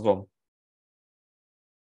скупчувалися разом.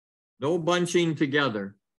 No bunching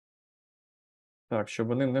together. Так, щоб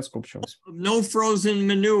вони не скупчувалися. No frozen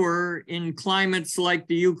manure in climates like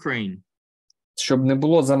the Ukraine. Щоб не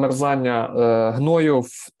було замерзання гною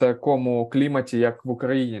в такому кліматі, як в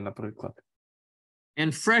Україні, наприклад.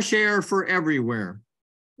 And fresh air for everywhere.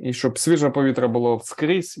 І щоб свіже повітря було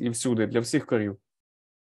скрізь і всюди, для всіх корів.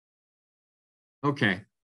 Okay.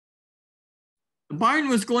 The barn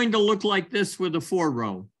was going to look like this with a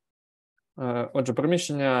 4-row. Отже,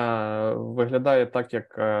 приміщення виглядає так,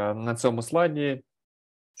 як на цьому слайді,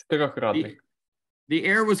 4-радний. The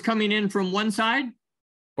air was coming in from one side.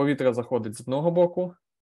 Повітря заходить з одного боку.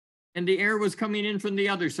 And the air was coming in from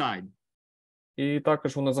the other side. І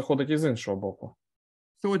також воно заходить із іншого боку.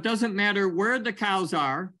 So it doesn't matter where the cows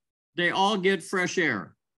are, they all get fresh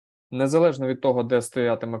air. Незалежно від того, де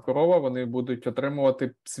стоятиме корова, вони будуть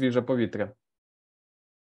отримувати свіже повітря.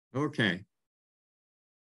 Okay.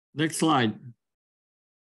 Next slide.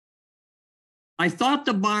 I thought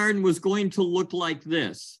the barn was going to look like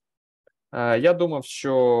this. Я думав,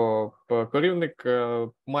 що корівник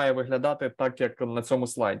має виглядати так, як на цьому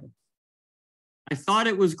слайді. I thought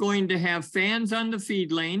it was going to have fans on the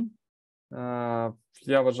feed lane.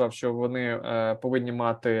 Я вважав, що вони повинні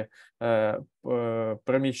мати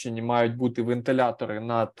приміщені, мають бути вентилятори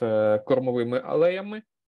над кормовими алеями.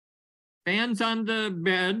 Fans on the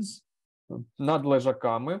beds. Над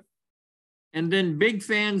лежаками. And then big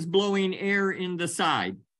fans blowing air in the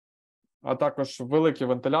side. А також великі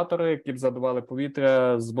вентилятори, які б задували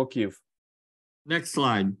повітря з боків. Next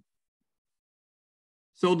slide.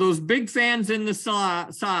 So those big fans in the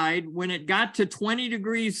side, when it got to 20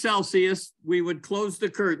 degrees Celsius, we would close the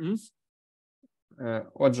curtains.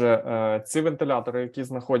 Отже, ці вентилятори, які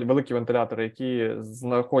великі вентилятори, які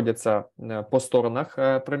знаходяться по сторонах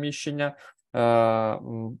приміщення,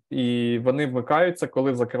 і вони вмикаються,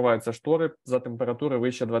 коли закриваються штори за температури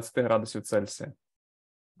вище 20 градусів Цельсія.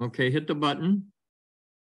 Okay, hit the button.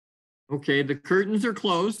 Okay, the curtains are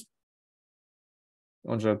closed.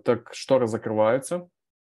 Отже, так, штори закриваються.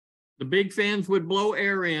 The big fans would blow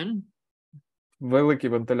air in. Великі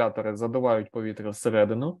вентилятори задувають повітря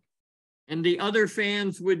всередину. And the other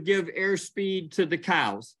fans would give airspeed to the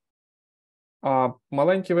cows. А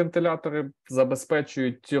маленькі вентилятори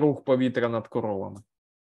забезпечують рух повітря над коровами.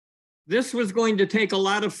 This was going to take a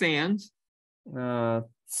lot of fans.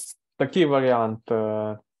 Такий варіант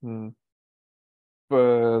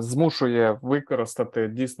змушує використати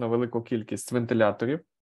дійсно велику кількість вентиляторів.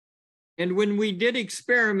 And when we did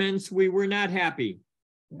experiments, we were not happy.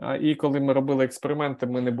 І коли ми робили експерименти,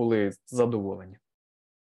 ми не були задоволені.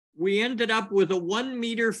 We ended up with a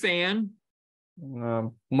 1-meter fan.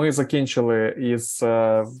 Ми закінчили із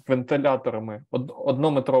вентиляторами,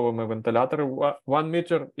 однометровими вентиляторами, 1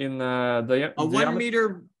 meter in diameter.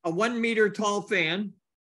 A 1-meter tall fan.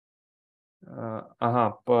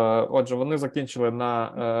 Отже, вони закінчили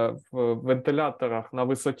на вентиляторах на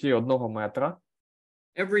висоті 1 метра.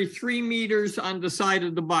 Every 3 meters on the side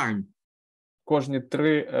of the barn. Кожні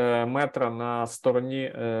 3 метра на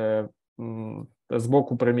стороні з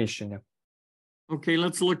боку приміщення. Okay,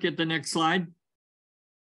 let's look at the next slide.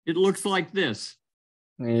 It looks like this.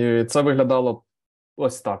 І це виглядало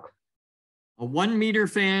ось так. A 1-meter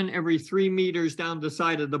fan every 3 meters down the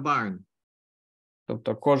side of the barn.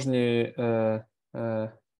 Тобто кожні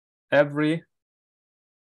every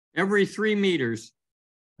 3 meters.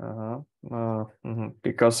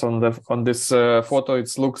 Because on this photo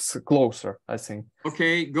it looks closer, I think.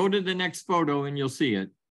 Okay, go to the next photo and you'll see it.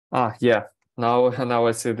 Yeah. Now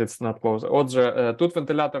I see it's not close. Отже, тут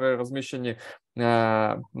вентилятори розміщені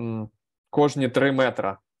кожні 3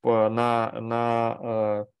 метра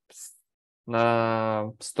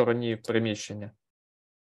на стороні приміщення.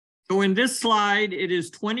 So in this slide, it is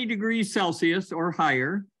 20 degrees Celsius or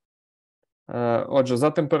higher. Отже,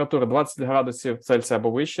 за температури 20 градусів Цельсія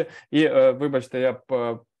або вище. І, вибачте, я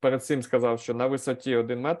перед цим сказав, що на висоті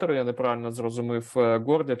 1 метр, я неправильно зрозумів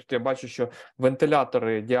Горді. Тут я бачу, що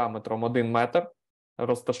вентилятори діаметром 1 метр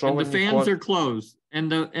розташовані. And the fans are closed,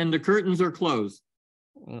 and the curtains are closed.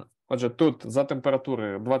 Отже, тут за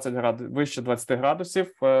температури вище 20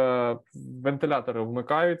 градусів вентилятори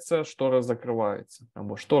вмикаються, штори закриваються.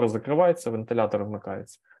 Або штори закриваються, вентилятори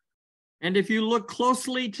вмикаються. And if you look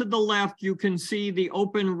closely to the left, you can see the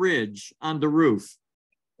open ridge on the roof.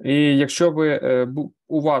 І якщо ви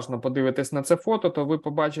уважно подивитесь на це фото, то ви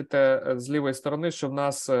побачите з лівої сторони, що в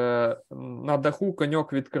нас на даху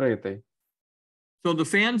коньок відкритий. So the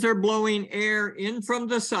fans are blowing air in from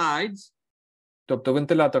the sides. Тобто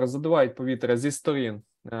вентилятори задувають повітря зі сторін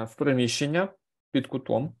в приміщення під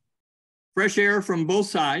кутом. Fresh air from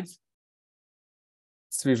both sides.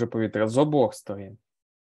 Свіже повітря з обох сторін.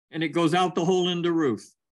 And it goes out the hole in the roof.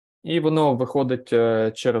 І воно виходить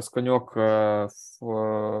через коньок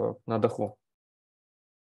на даху.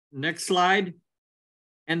 Next slide.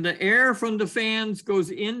 And the air from the fans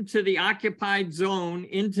goes into the occupied zone,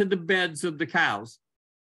 into the beds of the cows.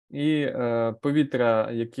 І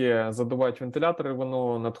повітря, яке задувають вентилятори,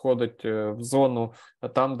 воно надходить в зону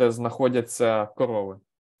там, де знаходяться корови.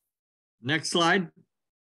 Next slide.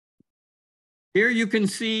 Here you can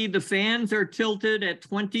see the fans are tilted at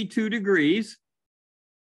 22 degrees.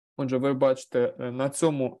 Отже, ви бачите на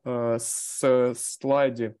цьому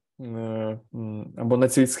слайді або на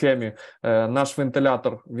цій схемі наш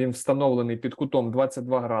вентилятор, він встановлений під кутом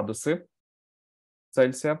 22 градуси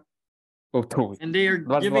Цельсія. And they are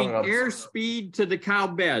giving air speed to the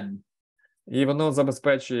cow bed. І воно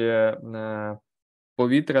забезпечує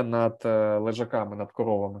повітря над лежаками, над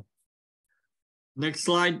коровами. Next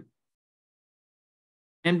slide.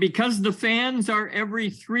 And because the fans are every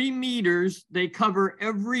 3 meters, they cover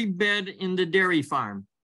every bed in the dairy farm.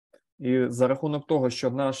 І за рахунок того, що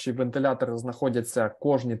наші вентилятори знаходяться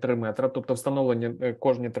кожні 3 метри, тобто встановлені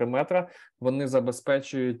кожні 3 метри, вони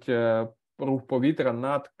забезпечують рух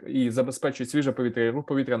повітря і забезпечують свіже повітря і рух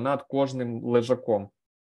повітря над кожним лежаком.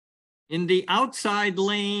 In the outside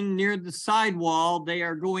lane near the sidewall, they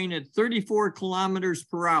are going at 34 kilometers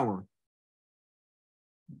per hour.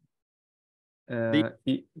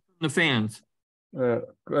 The fans.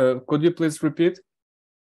 Could you please repeat?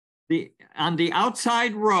 On the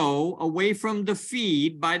outside row, away from the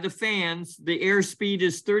feed by the fans, the airspeed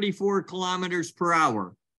is 34 kilometers per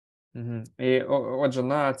hour. І, отже,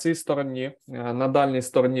 на цій стороні, на дальній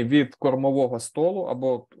стороні від кормового столу,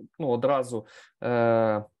 або одразу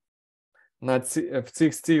в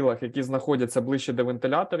цих стілах, які знаходяться ближче до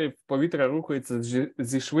вентиляторів, повітря рухається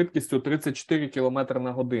зі швидкістю 34 км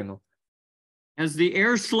на годину. As the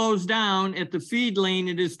air slows down at the feed lane,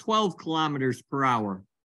 it is 12 kilometers per hour.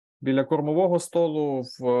 Біля кормового столу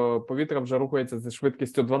повітря вже рухається зі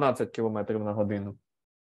швидкістю 12 км на годину.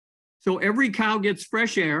 So every cow gets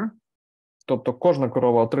fresh air. Тобто кожна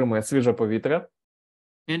корова отримує свіже повітря.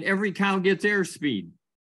 And every cow gets air speed.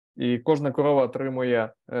 І кожна корова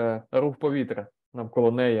отримує рух повітря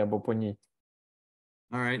навколо неї або по ній.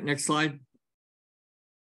 All right, next slide.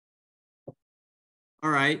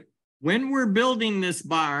 All right. When we're building this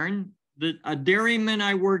barn, a dairyman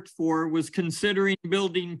I worked for was considering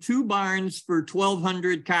building 2 barns for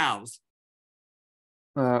 1,200 cows.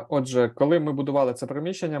 Отже, коли ми будували це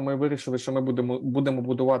приміщення, ми вирішили, що ми будемо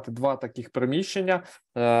будувати 2 таких приміщення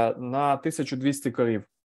на 1200 корів.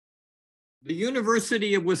 The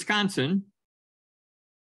University of Wisconsin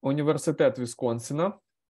Університет Вісконсіна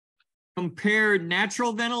compared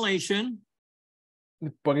natural ventilation,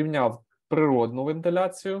 порівняв природну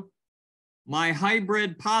вентиляцію, my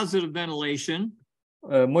hybrid positive ventilation,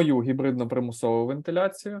 мою гібридно-примусову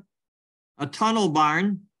вентиляцію, a tunnel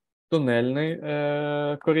barn, тунельний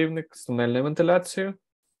корівник з тунельною вентиляцією,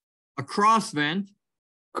 a cross vent,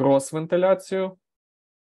 крос-вентиляцію,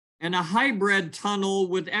 and a hybrid tunnel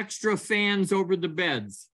with extra fans over the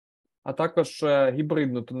beds. А також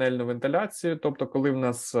гібридну тунельну вентиляцію, тобто коли в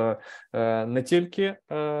нас не тільки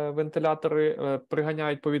вентилятори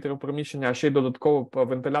приганяють повітря в приміщення, а ще й додатково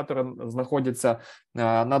вентилятори знаходяться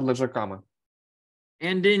над лежаками.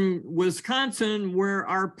 And in Wisconsin, where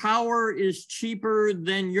our power is cheaper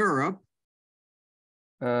than Europe,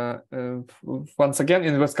 Once again,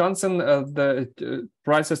 in Wisconsin, the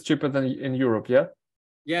price is cheaper than in Europe, yeah?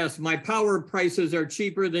 yes, my power prices are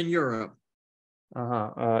cheaper than Europe.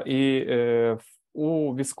 Ага. І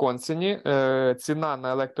у Вісконсині ціна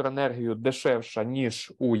на електроенергію дешевша,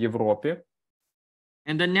 ніж у Європі.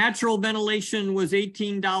 And the natural ventilation was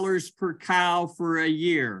 $18 per cow for a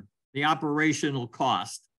year, the operational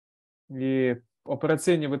cost. І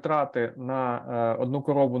операційні витрати на одну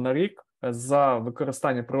корову на рік за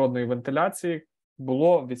використання природної вентиляції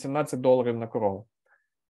було $18 на корову.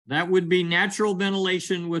 That would be natural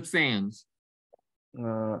ventilation with fans.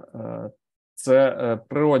 Це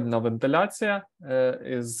природна вентиляція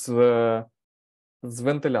з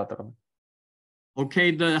вентиляторами.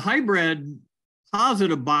 Okay, the hybrid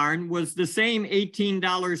positive barn was the same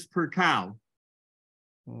 $18 per cow.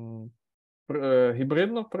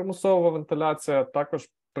 Гібридно примусова вентиляція також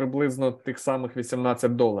приблизно тих самих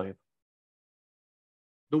 $18.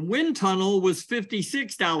 The wind tunnel was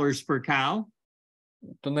 $56 per cow.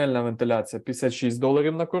 Тунельна вентиляція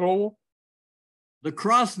 $56 на корову. The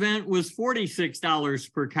cross vent was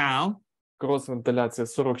 $46 per cow. Крос-вентиляція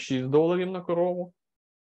 $46 на корову.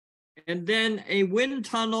 And then a wind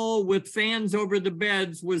tunnel with fans over the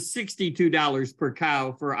beds was $62 per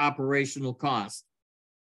cow for operational cost.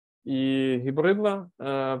 І гібридна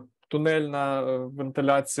тунельна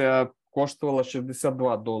вентиляція коштувала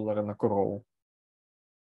 $62 на корову.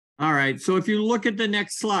 All right, so if you look at the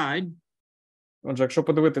next slide, Отже, якщо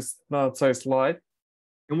подивитись на цей слайд,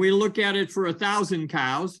 and we look at it for 1,000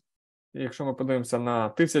 cows, і якщо ми подивимося на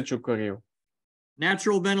 1000 корів,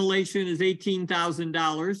 natural ventilation is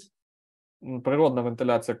 $18,000. Природна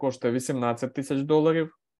вентиляція коштує $18,000.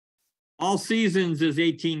 All seasons is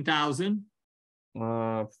 $18,000.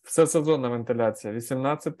 Всесезонна вентиляція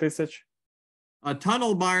 $18,000. A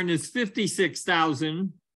tunnel barn is $56,000.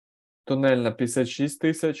 Тунельна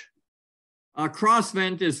 $56,000. A cross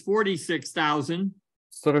vent is $46,000.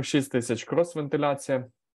 $46,000 крос-вентиляція.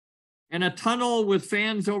 And a tunnel with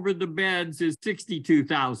fans over the beds is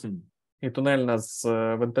 $62,000. І тунельна з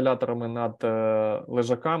вентиляторами над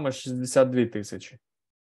лежаками $62,000.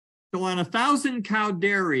 So on a 1,000 cow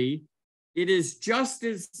dairy, it is just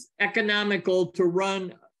as economical to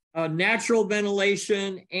run a natural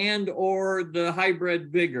ventilation and or the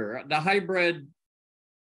hybrid bigger, the hybrid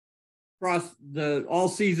cross, the all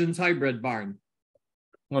seasons hybrid barn.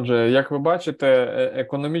 Отже, як ви бачите,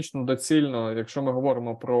 економічно доцільно, якщо ми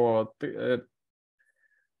говоримо про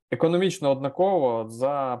економічно однаково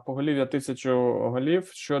за поголів'я 1000 голів,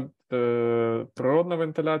 що природна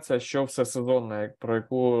вентиляція, що всесезонна, про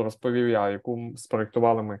яку розповів я, яку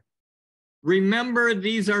спроектували ми. Remember,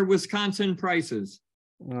 these are Wisconsin prices.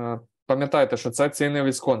 Пам'ятайте, що це ціни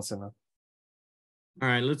Вісконсина. All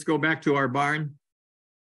right, let's go back to our barn.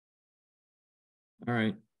 All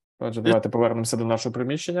right. Отже, давайте повернемося до нашого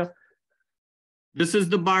приміщення. This is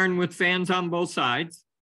the barn with fans on both sides.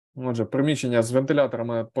 Отже, приміщення з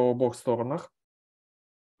вентиляторами по обох сторонах.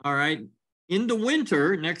 All right. In the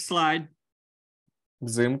winter, next slide,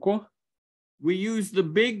 Взимку we use the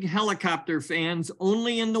big helicopter fans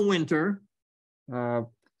only in the winter.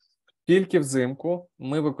 Тільки взимку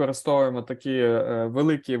ми використовуємо такі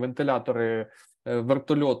великі вентилятори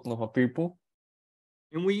вертольотного типу.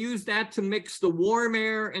 And we use that to mix the warm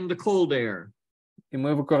air and the cold air. І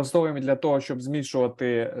ми використовуємо для того, щоб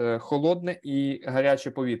змішувати холодне і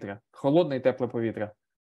гаряче повітря. Холодне і тепле повітря.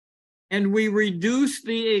 And we reduce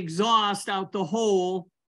the exhaust out the hole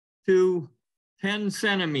to 10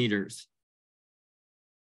 centimeters.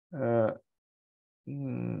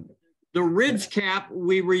 The ridge cap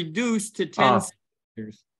we reduce to 10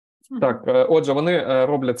 centimeters. Так, отже, вони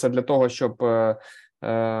роблять це для того, щоб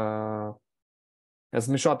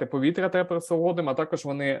змішати повітря тепле з холодним, а також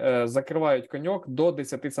вони закривають коньок до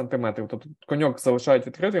 10 сантиметрів. Тобто коньок залишають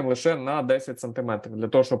відкритим лише на 10 сантиметрів, для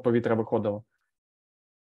того, щоб повітря виходило.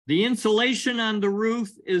 The insulation on the roof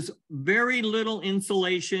is very little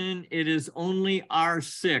insulation. It is only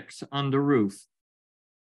R6 on the roof.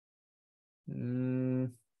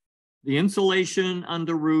 The insulation on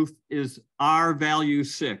the roof is R value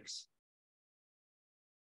 6.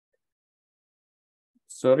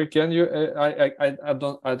 Sorry, can you?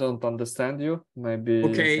 I don't understand you. Maybe.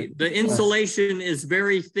 Okay, the insulation is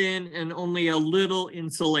very thin and only a little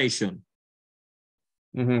insulation.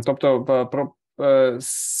 Тобто про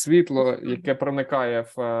світло, яке проникає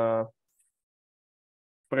в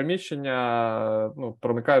приміщення, ну,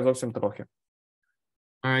 проникає зовсім трохи.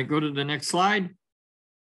 All right, go to the next slide.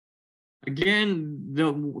 Again,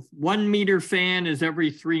 the 1 meter fan is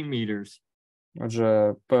every 3 meters.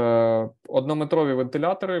 Отже, однометрові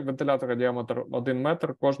вентилятори діаметр 1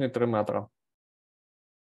 метр, кожні 3 метра.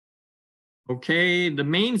 Okay, the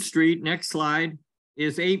main street, next slide,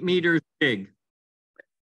 is 8 meters big.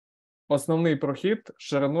 Основний прохід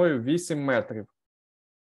шириною 8 метрів.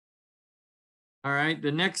 All right,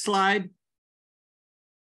 the next slide.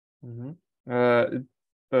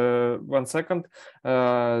 One second.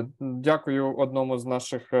 Дякую одному з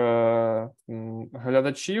наших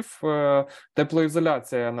глядачів.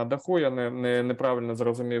 Теплоізоляція на даху, я неправильно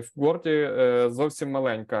зрозумів. Горді зовсім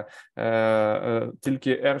маленька,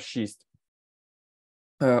 тільки R6.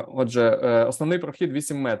 Отже, основний прохід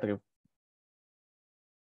 8 метрів.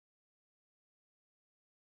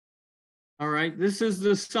 All right, this is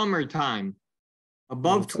the summertime,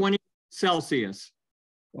 above 20 Celsius.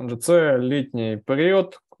 Отже, це літній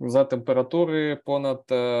період за температури понад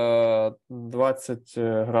 20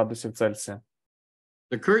 градусів Цельсія.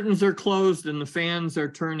 The curtains are closed and the fans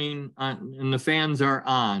are turning on, and the fans are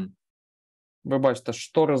on. Ви бачите,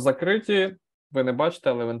 штори закриті, ви не бачите,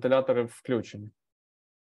 але вентилятори включені.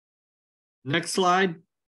 Next slide.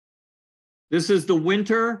 This is the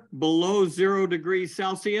winter below 0 degrees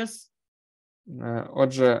Celsius.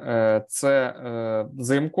 Отже, це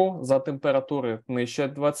взимку за температури нижче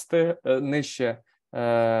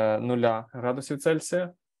 0 градусів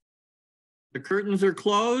Цельсія. The curtains are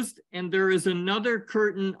closed and there is another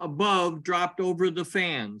curtain above dropped over the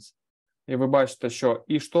fans. І ви бачите, що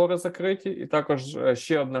і штори закриті, і також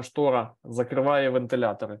ще одна штора закриває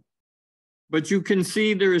вентилятори. But you can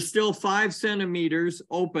see there is still 5 centimeters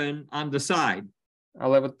open on the side.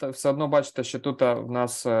 Але ви все одно бачите, що тут в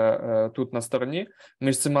нас тут на стороні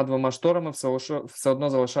між цими двома шторами все одно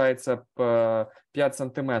залишається 5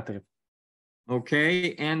 сантиметрів.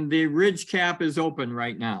 Okay, and the ridge cap is open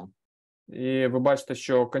right now. І ви бачите,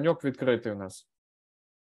 що коньок відкритий у нас.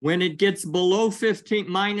 When it gets below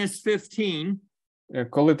minus 15,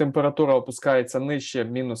 коли температура опускається нижче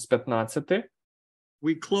мінус 15,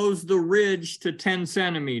 we close the ridge to 10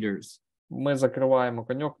 centimeters. Ми закриваємо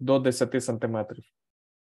коньок до 10 сантиметрів.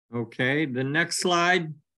 Okay, the next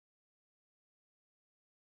slide.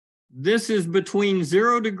 This is between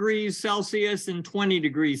 0 degrees Celsius and 20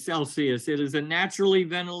 degrees Celsius. It is a naturally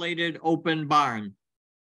ventilated open barn.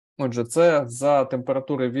 Отже, це за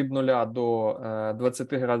температури від 0 до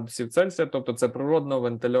 20 градусів Цельсія, тобто це природно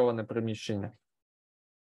вентильоване приміщення.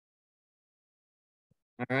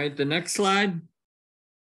 All right, the next slide.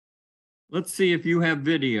 Let's see if you have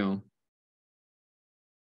video.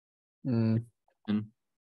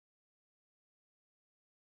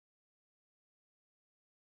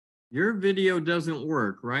 Your video doesn't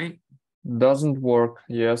work, right? Doesn't work,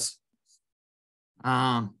 yes.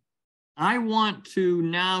 I want to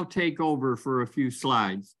now take over for a few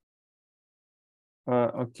slides.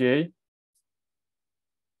 Okay.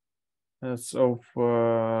 So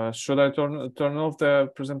should I turn off the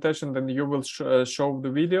presentation, then you will show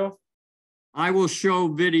the video? I will show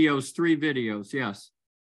videos, 3 videos, yes.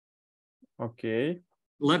 Okay.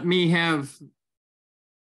 Let me have...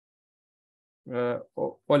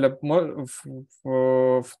 Оля,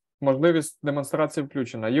 можливість демонстрації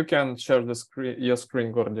включена. You can share the screen, your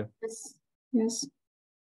screen, Gordy. Yes. Yes.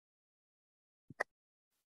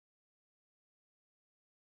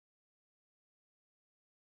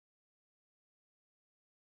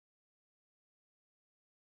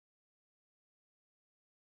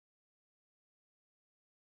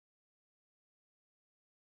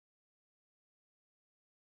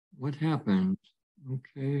 What happened?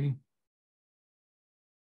 Okay.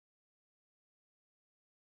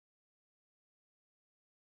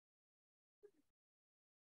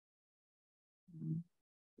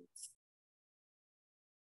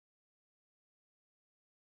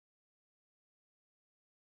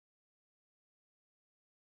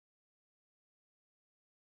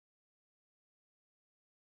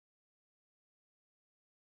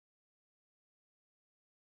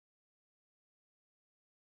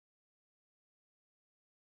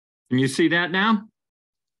 Can you see that now?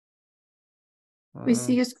 We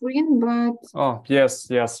see your screen, but Oh, yes,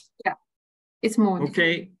 yes. yeah, it's more.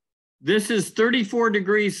 Okay. This is 34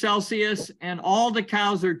 degrees Celsius and all the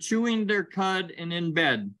cows are chewing their cud and in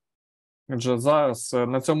bed. Отже, зараз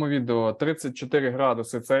на цьому відео 34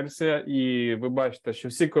 градуси Цельсія, і ви бачите, що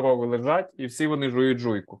всі корови лежать, і всі вони жують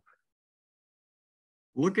жуйку.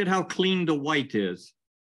 Look at how clean the white is.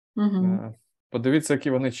 Подивіться, які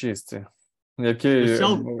вони чисті.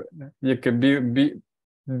 Які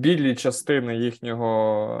білі частини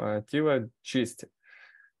їхнього тіла чисті.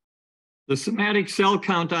 The somatic cell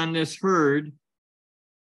count on this herd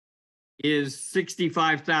is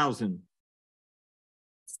 65,000.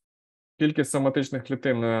 Кількість соматичних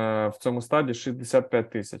клітин в цьому стаді 65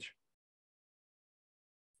 тисяч.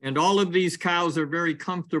 And all of these cows are very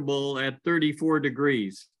comfortable at 34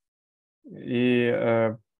 degrees. І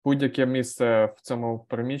будь-яке місце в цьому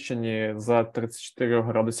приміщенні за 34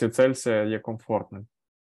 градусів Цельсія є комфортним.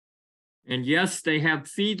 And yes, they have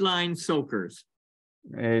feed line soakers.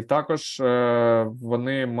 І також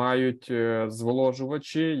вони мають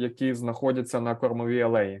зволожувачі, які знаходяться на кормовій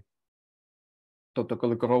алеї. Тобто,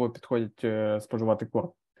 коли корови підходять споживати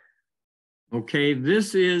корм. Okay,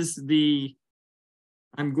 this is the,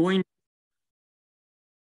 I'm going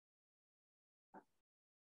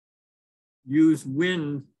to use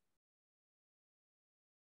wind.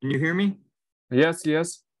 Can you hear me? Yes,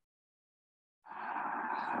 yes.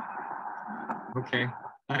 Okay,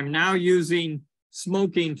 I'm now using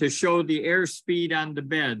smoking to show the airspeed on the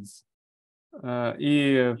beds.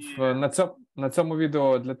 І на цьому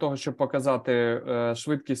відео для того, щоб показати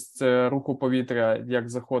швидкість руху повітря, як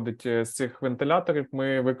заходить з цих вентиляторів,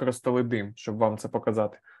 ми використали дим, щоб вам це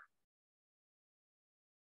показати.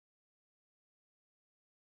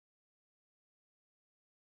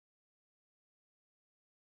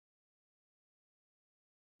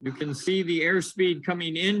 You can see the airspeed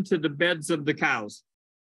coming into the beds of the cows.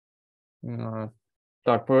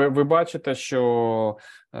 Так, ви бачите, що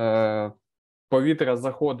повітря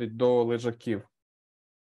заходить до лежаків.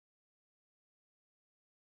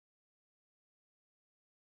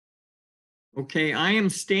 Okay, I am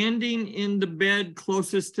standing in the bed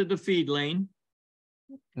closest to the feed lane.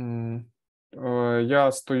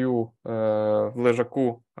 Я стою в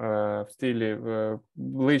лежаку в стілі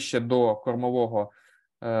ближче до кормового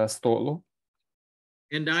столу.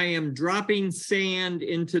 And I am dropping sand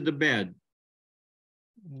into the bed.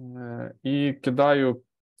 І кидаю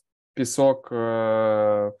пісок,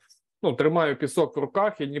 тримаю пісок в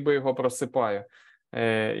руках і ніби його просипаю.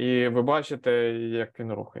 І ви бачите, як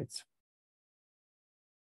він рухається.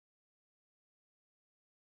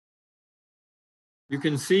 You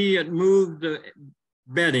can see it move the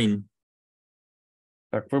bedding.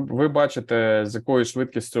 Так, ви бачите, з якою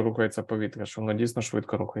швидкістю рухається повітря, що воно дійсно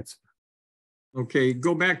швидко рухається. Okay,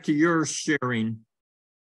 go back to your sharing.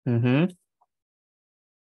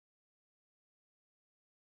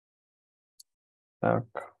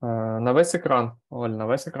 Так, на весь екран. Оль, на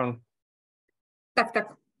весь екран. Так,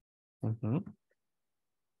 так.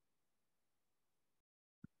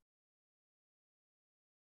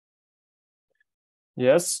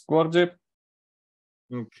 Yes, Gordie.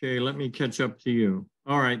 Okay, let me catch up to you.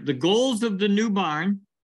 All right, the goals of the new barn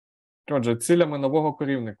Отже, цілями нового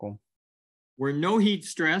корівнику were no heat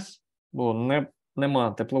stress, було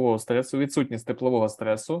нема теплового стресу, відсутність теплового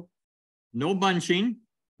стресу, no bunching,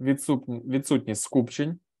 відсутність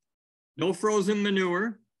скупчень, no frozen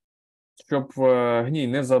manure, щоб гній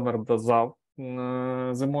не замерзав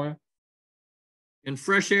зимою, and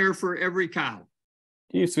fresh air for every cow.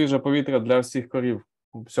 і свіже повітря для всіх корів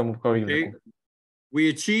у всьому корівнику. Okay,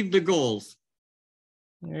 we achieved the goals.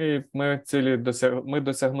 І ми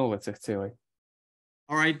досягнули цих цілей.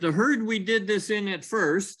 All right, the herd we did this in at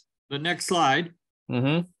first, the next slide,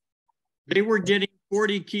 they were getting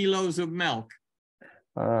 40 kilos of milk.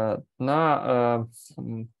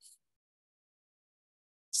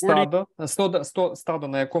 Стадо,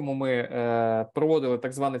 на якому ми проводили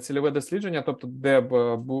так зване цільове дослідження, тобто де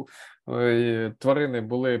тварини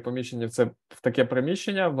були поміщені в таке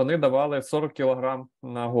приміщення, вони давали 40 кг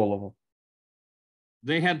на голову.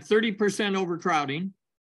 They had 30% overcrowding.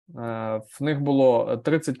 В них було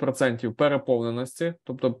 30% переповненості,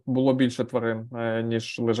 тобто було більше тварин,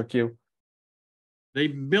 ніж лежаків.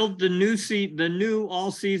 They built the new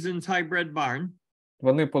all-seasons hybrid barn.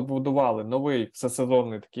 Вони побудували новий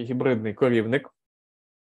всесезонний такий гібридний корівник.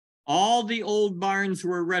 All the old barns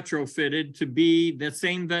were retrofitted to be the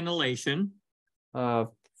same ventilation.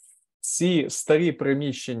 Ці старі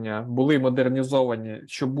приміщення були модернізовані,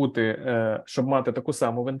 щоб мати таку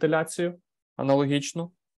саму вентиляцію,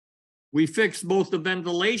 аналогічну. We fixed both the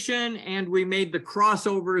ventilation and we made the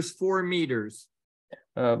crossovers 4 meters.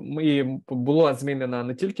 І була змінена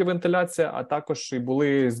не тільки вентиляція, а також і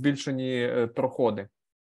були збільшені проходи.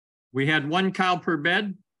 We had 1 cow per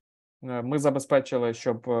bed. Ми забезпечили,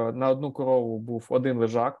 щоб на одну корову був один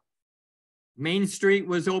лежак. Main street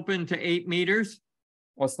was open to 8 meters.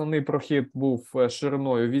 Основний прохід був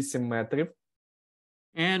шириною 8 метрів.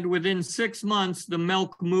 And within 6 months, the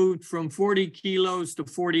milk moved from 40 kilos to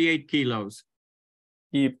 48 kilos.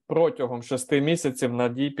 І протягом 6 місяців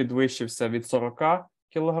надій підвищився від 40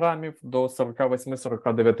 кілограмів до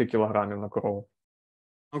 48-49 кілограмів на корову.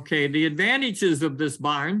 Okay, the advantages of this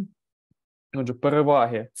barn. Отже,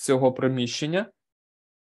 переваги цього приміщення.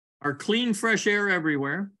 are clean, fresh air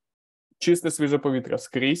everywhere. Чисте свіже повітря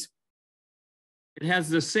скрізь. It has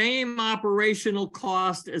the same operational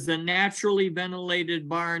cost as a naturally ventilated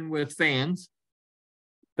barn with fans.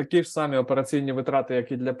 Такі ж самі операційні витрати,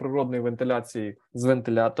 як і для природної вентиляції з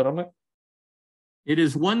вентиляторами. It is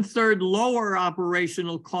 1/3 lower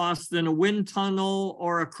operational cost than a wind tunnel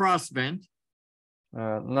or a cross vent.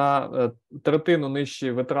 На третину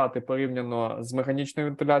нижчі витрати порівняно з механічною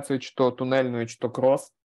вентиляцією, чи то тунельною, чи то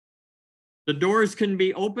крос. The doors can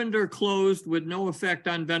be opened or closed with no effect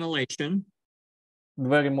on ventilation.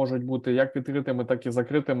 Двері можуть бути як відкритими, так і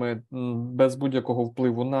закритими, без будь-якого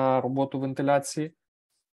впливу на роботу вентиляції.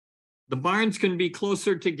 The barns can be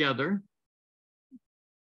closer together.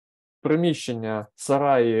 Приміщення,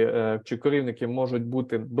 сараї чи корівники можуть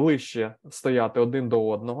бути ближче стояти один до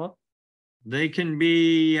одного. They can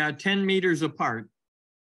be 10 meters apart.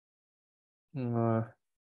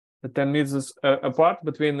 10 meters apart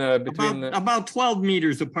between... About 12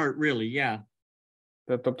 meters apart, really, yeah.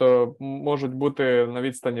 Тобто можуть бути на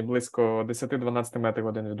відстані близько 10-12 метрів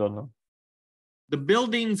один від одного. The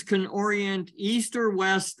buildings can orient east or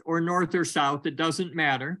west or north or south, it doesn't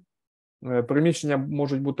matter. Приміщення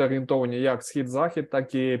можуть бути орієнтовані як схід-захід,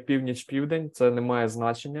 так і північ-південь, це не має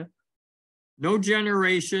значення. No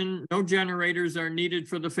generators are needed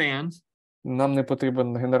for the fans. Нам не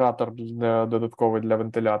потрібен генератор додатковий для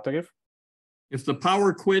вентиляторів. If the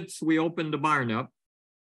power quits, we open the barn up.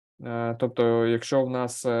 Тобто, якщо в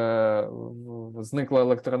нас зникла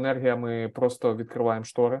електроенергія, ми просто відкриваємо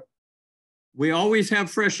штори. We always have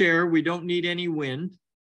fresh air, we don't need any wind.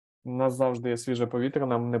 У нас завжди є свіже повітря,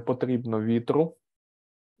 нам не потрібно вітру.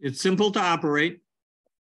 It's simple to operate.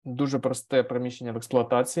 Дуже просте приміщення в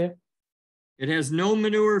експлуатації. It has no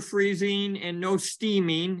manure freezing and no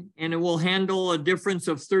steaming, and it will handle a difference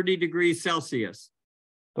of 30 degrees Celsius.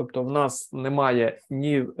 Тобто в нас немає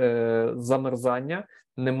ні замерзання,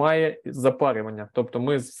 немає запарювання. Тобто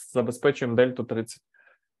ми забезпечуємо дельту 30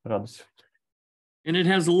 градусів. And it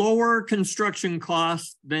has lower construction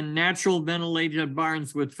costs than natural ventilated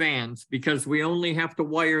barns with fans because we only have to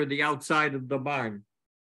wire the outside of the barn.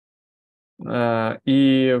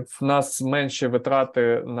 І в нас менші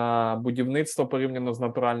витрати на будівництво порівняно з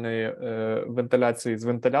натуральною вентиляцією з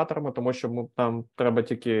вентиляторами, тому що там треба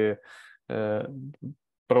тільки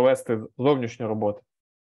провести зовнішню роботу.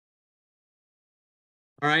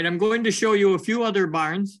 All right, I'm going to show you a few other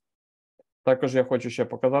barns. Також я хочу ще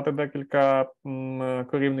показати декілька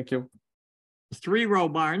корівників.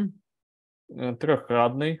 Three-row barn.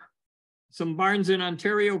 Трьохрадний. Some barns in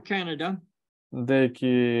Ontario, Canada.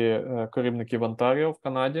 Деякі корівники в Онтаріо, в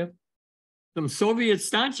Канаді. Some Soviet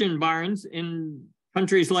stanchion barns in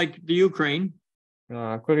countries like the Ukraine.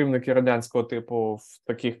 Корівники радянського типу в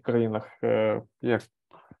таких країнах, як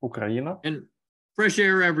Україна. And fresh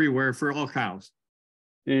air everywhere for all cows.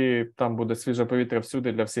 І там буде свіже повітря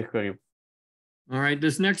всюди для всіх корів. All right,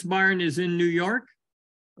 this next barn is in New York.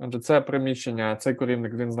 Отже, це приміщення, цей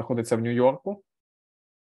корівник, він знаходиться в Нью-Йорку.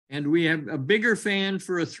 And we have a bigger fan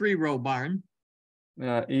for a 3-row barn.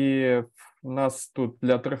 І в нас тут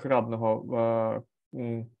для трьохрадного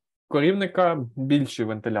корівника більші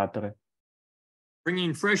вентилятори.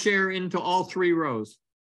 Bringing fresh air into all 3 rows.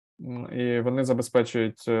 І вони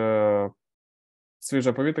забезпечують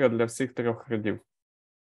свіже повітря для всіх трьох рядів.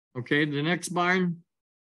 Okay, the next barn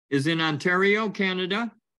is in Ontario, Canada.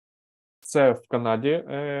 Це в Канаді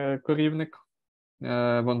корівник,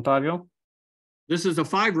 в Онтаріо. This is a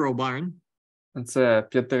 5-row barn. Це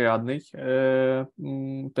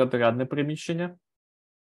п'ятирядне приміщення.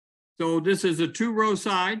 So this is a 2-row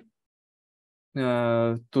side.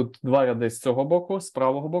 Тут два ряди з цього боку, з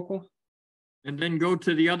правого боку. And then go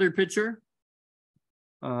to the other picture.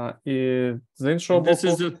 І з іншого And боку...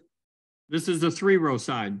 This is a 3-row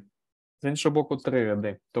side. З іншого боку, три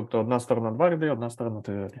ряди. Тобто одна сторона два ряди, одна сторона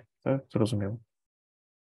три ряди. Це зрозуміло.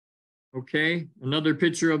 Okay, another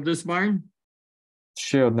picture of this barn.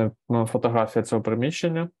 Ще одна фотографія цього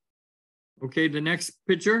приміщення. Okay, the next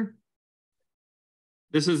picture.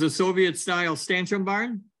 This is a Soviet-style stanchion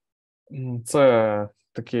barn. Це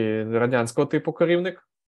такий радянського типу корівник.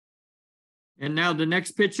 And now the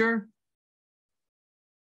next picture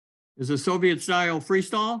is a Soviet-style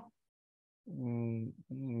freestall.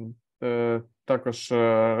 Також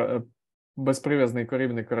безприв'язний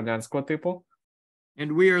корівник радянського типу.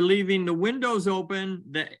 And we are leaving the windows open.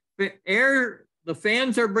 The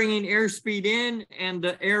fans are bringing airspeed in, and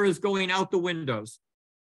the air is going out the windows.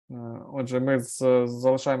 Отже, ми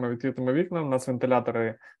залишаємо відкритими вікна, у нас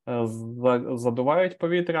вентилятори задувають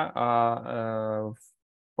повітря, а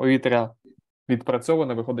повітря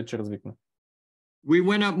відпрацьоване виходить через вікна. We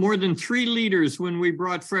went up more than 3 liters when we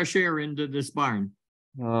brought fresh air into this barn.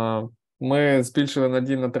 Ми збільшили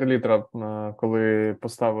надій на 3 літра,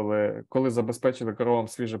 коли забезпечили коровам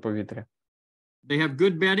свіже повітря. They have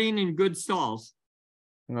good bedding and good stalls.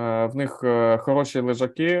 В них хороші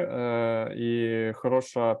лежаки і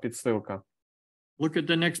хороша підстилка. Look at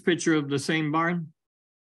the next picture of the same barn.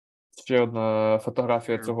 Ще одна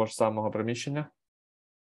фотографія цього ж самого приміщення.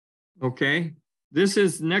 Okay.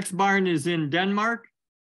 Next barn is in Denmark.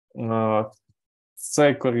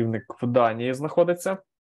 Цей корівник в Данії знаходиться.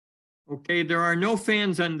 Okay, there are no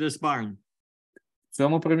fans on this barn. В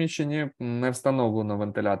цьому приміщенні не встановлено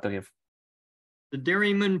вентиляторів. The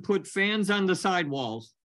dairymen put fans on the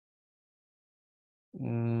sidewalls.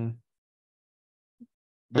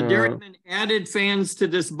 The dairymen added fans to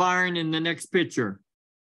this barn in the next picture.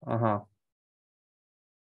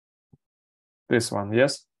 This one,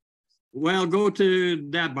 yes? Well, go to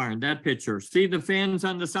that barn, that picture. See the fans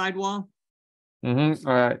on the sidewall?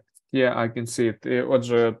 Yeah, I can see it. І,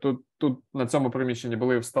 отже, тут на цьому приміщенні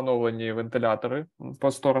були встановлені вентилятори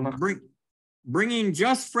по сторонах. Bringing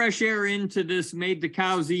just fresh air into this made the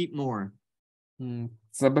cows eat more.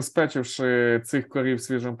 Забезпечивши цих корів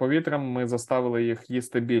свіжим повітрям, ми заставили їх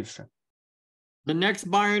їсти більше. The next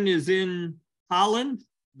barn is in Holland,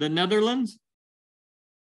 the Netherlands.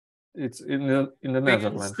 It's in the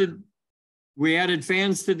Netherlands. We added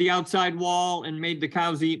fans to the outside wall and made the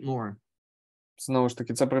cows eat more. Знову ж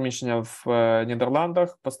таки, це приміщення в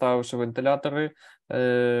Нідерландах. Поставивши вентилятори,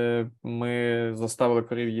 ми заставили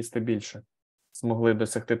корів їсти більше. Змогли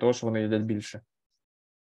досягти того, що вони їдять більше.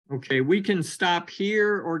 Okay, we can stop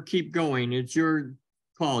here or keep going. It's your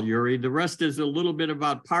call, Yuri. The rest is a little bit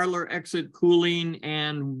about parlor exit cooling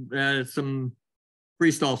and some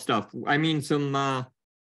freestall stuff. I mean,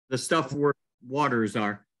 the stuff where waters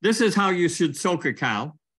are. This is how you should soak a cow.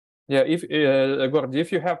 Yeah, Gordy,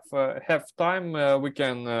 if you have time, we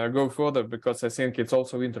can go further because I think it's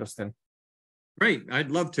also interesting. Great,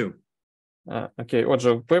 I'd love to. Окей,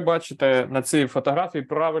 отже, ви бачите на цій фотографії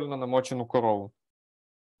правильно намочену корову.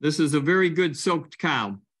 This is a very good soaked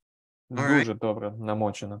cow. Дуже добре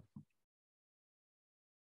намочена.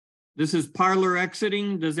 This is parlor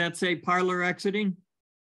exiting. Does that say parlor exiting?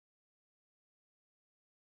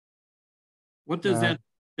 What does that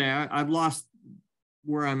say? I've lost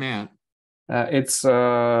where I'm at. It's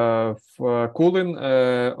cooling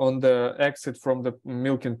on the exit from the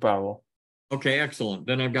milking parlor. Okay, excellent.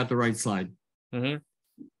 Then I've got the right slide. Mm-hmm.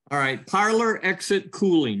 All right, parlor exit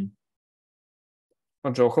cooling.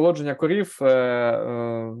 Отже, охолодження корів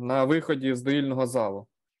на виході з доїльного залу.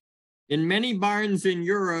 In many barns in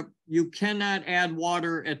Europe, you cannot add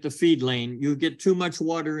water at the feed lane. You get too much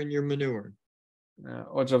water in your manure.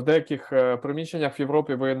 Отже, в деяких приміщеннях в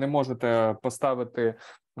Європі ви не можете поставити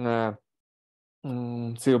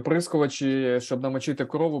ці оприскувачі, щоб намочити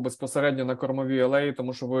корову безпосередньо на кормовій алеї,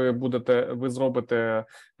 тому що ви зробите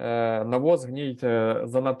навоз, гній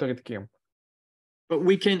занадто рідким. But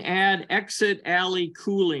we can add exit alley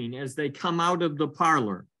cooling as they come out of the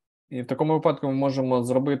parlor. І в такому випадку ми можемо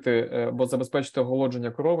зробити або забезпечити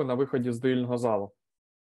охолодження корови на виході з доїльного залу.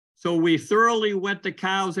 So we thoroughly wet the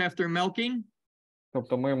cows after milking.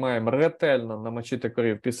 Тобто ми маємо ретельно намочити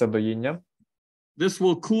корів після доїння. This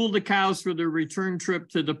will cool the cows for their return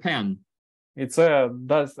trip to the pen. І це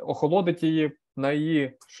охолодить її на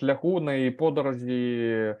її шляху, на її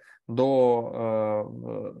подорожі до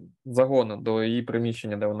загону, до її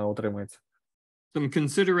приміщення, де вона утримується. Some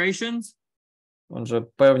considerations. Отже,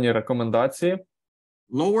 певні рекомендації.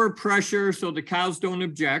 Lower pressure so the cows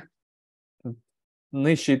don't object.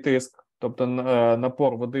 Нижчий тиск, тобто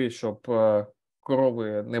напор води, щоб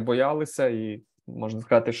корови не боялися і, можна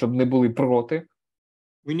сказати, щоб не були проти.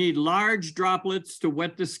 We need large droplets to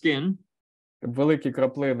wet the skin. Великі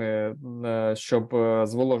краплини, щоб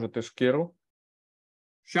зволожити шкіру.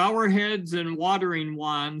 Shower heads and watering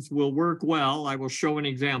wands will work well. I will show an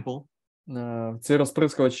example. Ці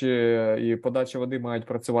розприскувачі і подача води мають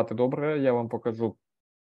працювати добре. Я вам покажу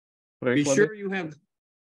приклади.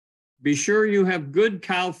 Be sure you have good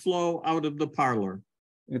cow flow out of the parlor.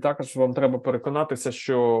 І також вам треба переконатися,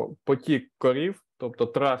 що потік корів, тобто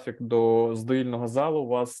трафік з доїльного залу у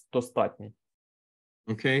вас достатній.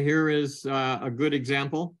 Okay, here is a good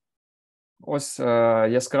example. Ось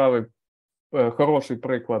яскравий, хороший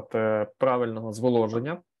приклад правильного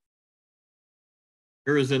зволоження.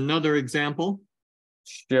 Here is another example.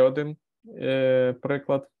 Ще один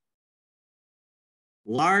приклад.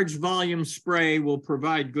 Large volume spray will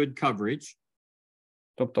provide good coverage.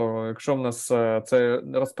 Тобто, якщо в нас цей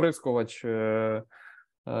розприскувач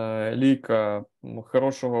лійка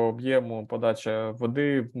хорошого об'єму, подача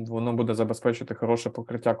води, воно буде забезпечити хороше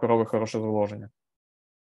покриття корови, хороше зволоження.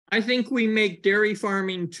 I think we make dairy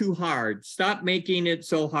farming too hard. Stop making it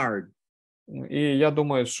so hard. І я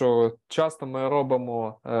думаю, що часто ми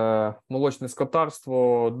робимо молочне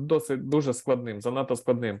скотарство досить дуже складним, занадто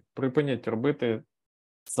складним. Припиніть робити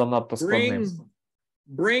занадто складним.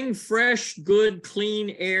 Bring fresh, good,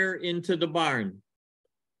 clean air into the barn.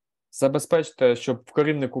 Забезпечте, щоб в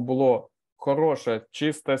корівнику було хороше,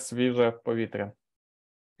 чисте, свіже повітря.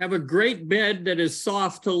 Have a great bed that is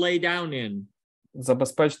soft to lay down in.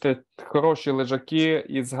 Забезпечте хороші лежаки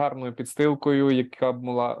із гарною підстилкою, яка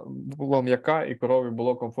була м'яка, і корові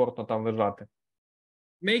було комфортно там лежати.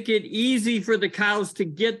 Make it easy for the cows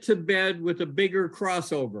to get to bed with a bigger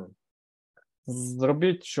crossover.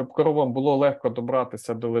 Зробіть, щоб коровам було легко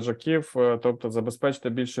добратися до лежаків, тобто забезпечте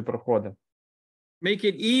більші проходи. Make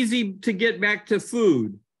it easy to get back to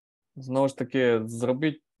food. Знову ж таки,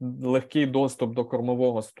 зробіть легкий доступ до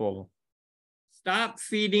кормового столу. Stop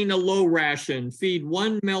feeding a low ration. Feed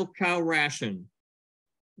one milk cow ration.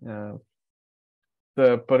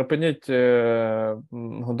 Припиніть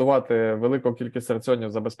годувати велику кількість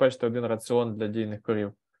раціонів, забезпечте один раціон для дійних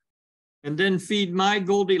корів. And then feed my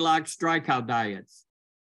Goldilocks Dry Cow Diet.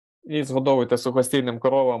 І згодовуйте сухостійним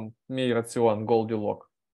коровам мій раціон Goldilocks.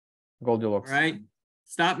 All right.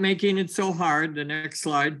 Stop making it so hard. The next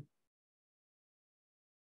slide.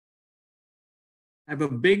 Have a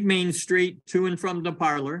big main street to and from the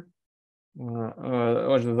parlor.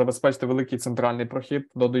 Отже, забезпечте великий центральний прохід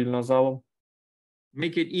до доїльного залу.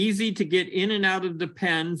 Make it easy to get in and out of the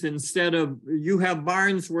pens instead of you have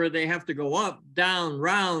barns where they have to go up, down,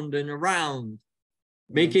 round and around.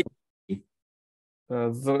 Make it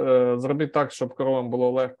Зробіть так, щоб коровам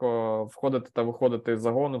було легко входити та виходити з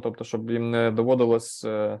загону, тобто, щоб їм не доводилось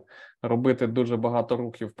робити дуже багато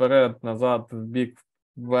рухів вперед, назад, вбік,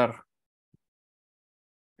 вверх.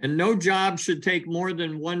 And no job should take more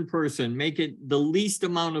than one person. Make it the least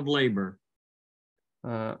amount of labor.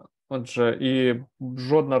 Отже, і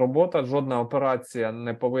жодна робота, жодна операція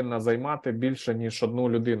не повинна займати більше, ніж одну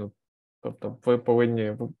людину. Тобто ви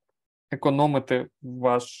повинні економити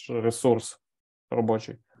ваш ресурс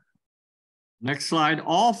робочий. Next slide.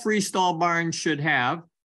 All freestall barns should have.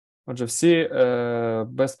 Отже, всі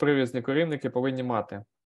безпривізні корівники повинні мати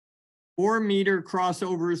 4-meter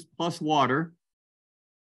crossovers plus water.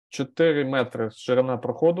 4 метри ширина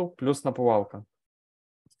проходу плюс наповалка.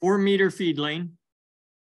 4-meter feed lane.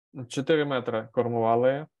 4 метри кормова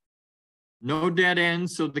алея. No dead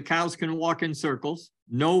ends so the cows can walk in circles.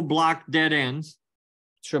 No blocked dead ends.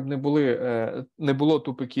 Щоб не було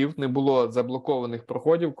тупиків, не було заблокованих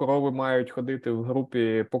проходів, корови мають ходити в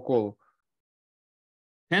групі по колу.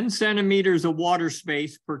 10 centimeters of water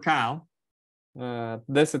space per cow.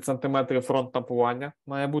 10 сантиметрів фронт напування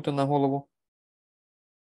має бути на голову.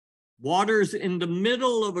 Waters in the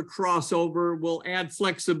middle of a crossover will add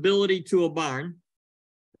flexibility to a barn.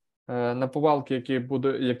 Наповалки,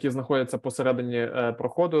 які знаходяться посередині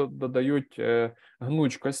проходу, додають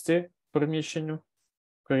гнучкості приміщенню,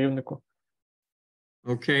 корівнику.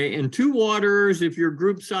 Okay, and 2 waters if your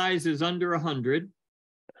group size is under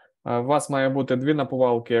 100. У вас має бути 2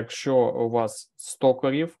 наповалки, якщо у вас 100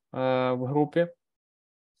 корів в групі.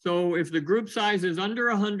 So if the group size is under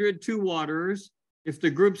 100, 2 waters. If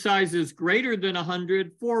the group size is greater than 100,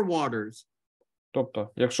 4 waters. Тобто,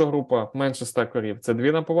 якщо група менше 100 корів, це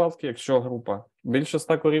 2 наповалки, якщо група більше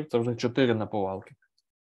 100 корів, це вже 4 наповалки.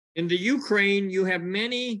 In the Ukraine, you have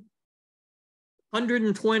many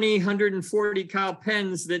 120, 140 cow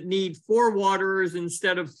pens that need 4 waterers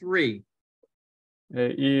instead of 3.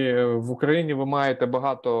 І в Україні ви маєте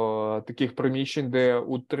багато таких приміщень, де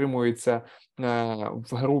утримується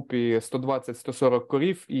в групі 120-140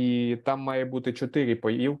 корів, і там має бути 4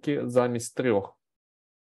 поїлки замість 3. All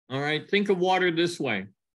right, think of water this way.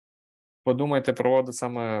 Подумайте про воду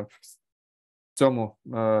саме в цьому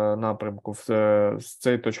напрямку, з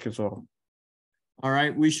цієї точки зору. All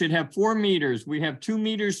right, we should have 4 meters. We have 2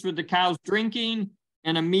 meters for the cows drinking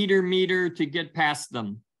and a meter to get past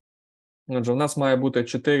them. Отже, у нас має бути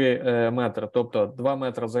 4 метри, тобто 2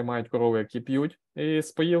 метри займають корови, які п'ють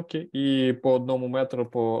з поїлки, і по 1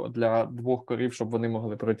 метру для 2 корів, щоб вони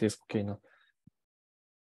могли пройти спокійно.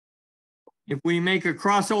 If we make a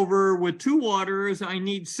crossover with 2 waters, I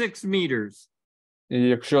need 6 meters. І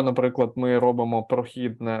якщо, наприклад, ми робимо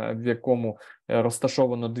прохід, в якому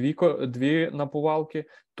розташовано 2 наповалки,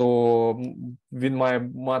 то він має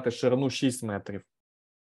мати ширину 6 метрів.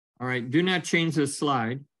 All right, do not change this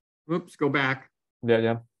slide. Oops, go back.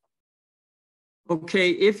 Yeah.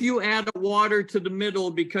 Okay, if you add a water to the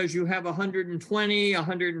middle because you have 120,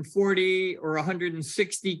 140, or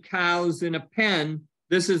 160 cows in a pen,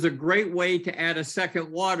 this is a great way to add a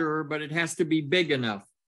second waterer, but it has to be big enough.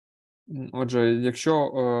 Отже, якщо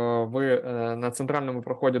ви на центральному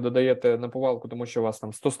проході додаєте наповалку, тому що у вас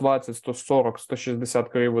там 120, 140, 160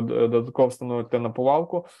 корів ви додатково встановите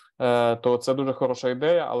наповалку, то це дуже хороша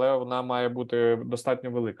ідея, але вона має бути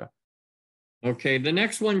достатньо велика. Okay, the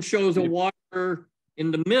next one shows a water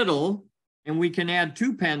in the middle, and we can add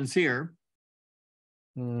 2 pens here.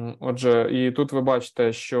 Отже, і тут ви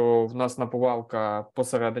бачите, що в нас наповалка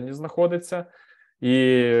посередині знаходиться, і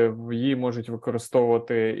її можуть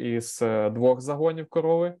використовувати із 2 загонів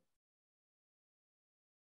корови.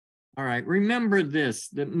 All right, remember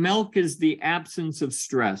this, that milk is the absence of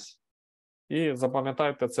stress. І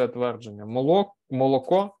запам'ятайте це твердження.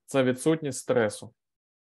 Молоко – це відсутність стресу.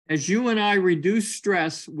 As you and I reduce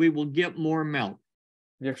stress, we will get more milk.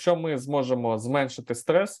 Якщо ми зможемо зменшити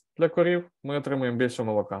стрес для корів, ми отримуємо більше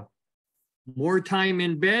молока. More time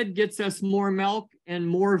in bed gets us more milk, and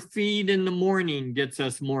more feed in the morning gets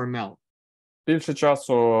us more milk. Більше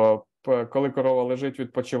часу, коли корова лежить,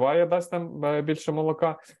 відпочиває, дасть нам більше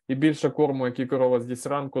молока, і більше корму, який корова з'їсть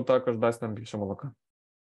ранку, також дасть нам більше молока.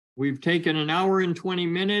 We've taken an hour and 20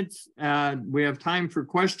 minutes. We have time for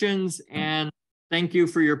questions, and thank you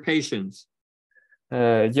for your patience.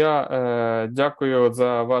 Я дякую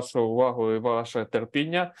за вашу увагу і ваше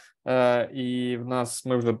терпіння. І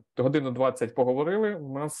ми вже годину 20 поговорили.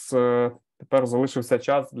 У нас тепер залишився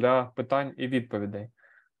час для питань і відповідей.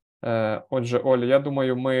 Отже, Оля, я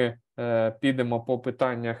думаю, ми підемо по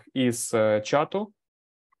питаннях із чату.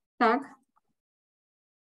 Так.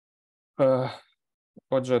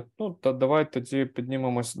 Отже, то давай тоді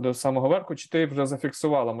піднімемось до самого верху. Чи ти вже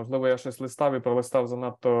зафіксувала? Можливо, я щось листав і пролистав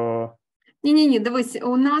занадто... Ні, дивись,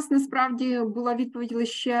 у нас насправді була відповідь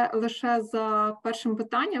лише за першим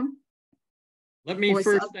питанням. Let me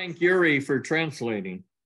first thank Yuri for translating.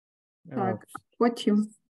 Так, потім.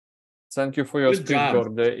 Thank you for your Good speech, job.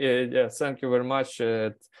 Gordie. Yeah, thank you very much.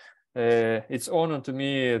 It's honor to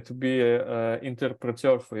me to be an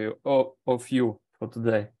interpreter of you for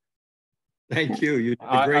today. Thank you. You did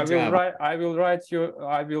a great job. I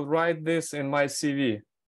will write this in my CV.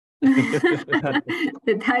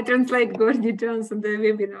 That I translate Gordy Johnson the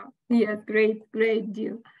webinar. Yes, great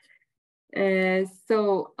deal. So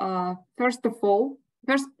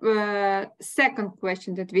second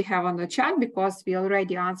question that we have on the chat, because we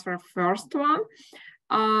already answered first one.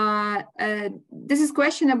 This is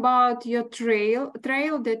question about your trail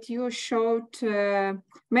that you showed.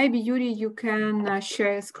 Maybe Yuri, you can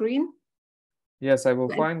share a screen. Yes, I will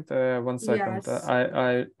find 1 second. Yes.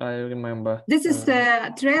 I remember. This is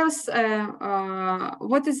trails.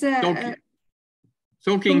 What is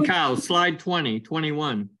Soaking cows, slide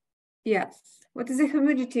 21. Yes. What is the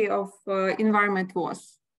humidity of environment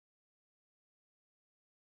was?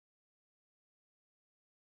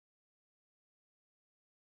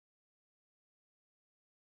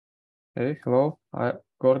 Hey, hello,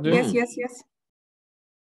 Gordie. Yes.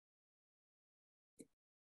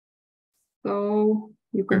 So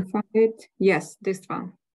you can find it. Yes, this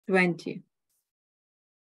one, 20.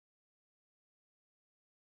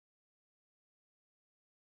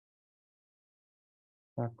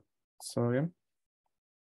 Sorry.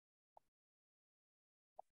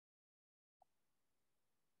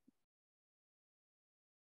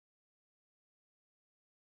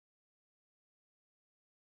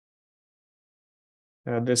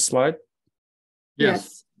 This slide?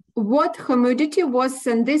 Yes. What humidity was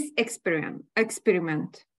in this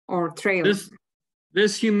experiment or trail?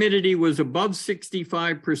 This humidity was above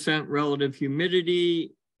 65% relative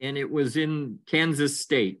humidity, and it was in Kansas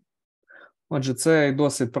State. Отже, цей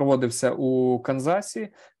дослід проводився у Канзасі,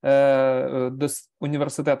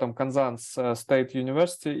 університетом Kansas State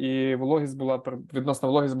University, і відносна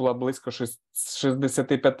вологість була близько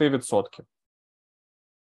 65%.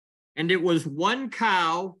 And it was one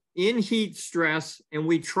cow in heat stress, and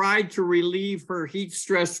we tried to relieve her heat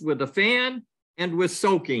stress with a fan and with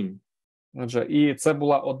soaking. Отже, і це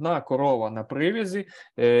була одна корова на привізі,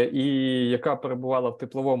 яка перебувала в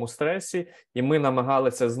тепловому стресі, і ми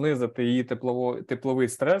намагалися знизити її тепловий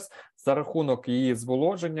стрес за рахунок її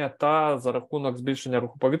зволоження та за рахунок збільшення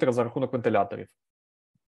руху повітря за рахунок вентиляторів.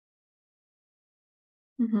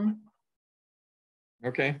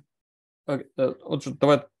 Окей. Отже,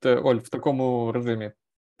 давайте, Оль, в такому режимі.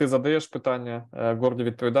 Ти задаєш питання, Горді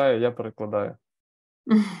відповідає, я перекладаю.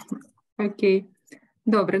 Окей.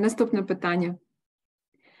 Добре, наступне питання.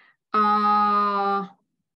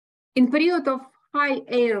 In period of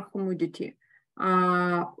high air humidity,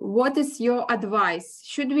 What is your advice?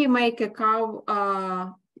 Should we make a cow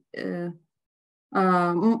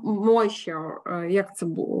moisture, як це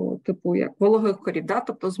було, типу, як вологих корів, да?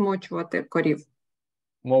 Тобто змочувати корів?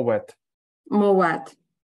 More wet. More wet.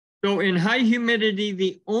 So in high humidity,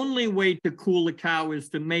 the only way to cool a cow is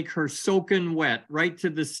to make her soaking wet right to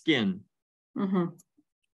the skin.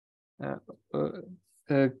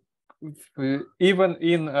 Even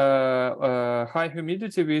in high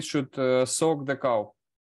humidity, we should soak the cow.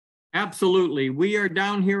 Absolutely. We are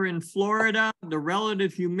down here in Florida. The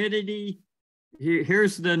relative humidity,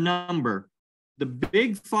 here's the number. The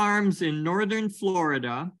big farms in northern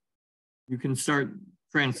Florida, you can start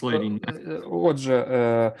translating. Отже,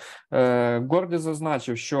 Горді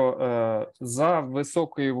зазначив, що за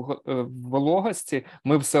високої вологості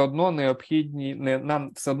ми все одно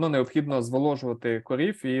нам все одно необхідно зволожувати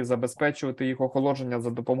корів і забезпечувати їх охолодження за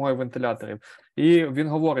допомогою вентиляторів. І він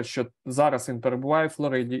говорить, що зараз він перебуває в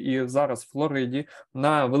Флориді, і зараз в Флориді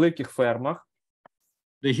на великих фермах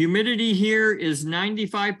The humidity here is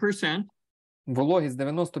 95%. Вологість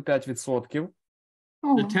 95%.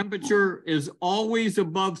 The temperature is always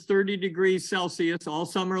above 30 degrees Celsius all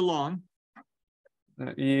summer long.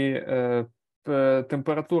 І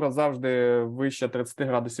температура завжди вища 30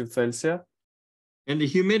 градусів Цельсія. And the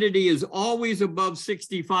humidity is always above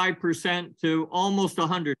 65% to almost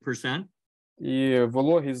 100%. І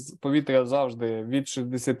вологість повітря завжди від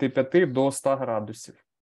 65 до 100 градусів.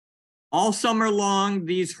 All summer long,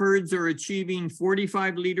 these herds are achieving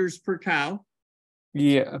 45 liters per cow.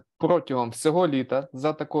 І протягом всього літа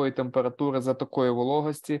за такої температури, за такої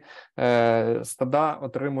вологості стада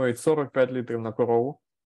отримують 45 літрів на корову.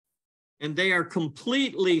 And they are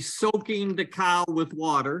completely soaking the cow with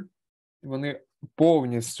water. Вони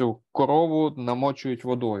повністю корову намочують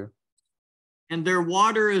водою. And their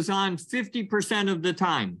water is on 50% of the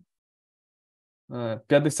time.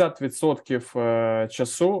 50%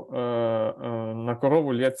 часу на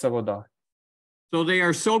корову лється вода. So they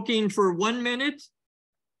are soaking for 1 minute.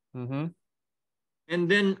 And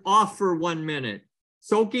then off for 1 minute.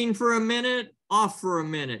 Soaking for a minute, off for a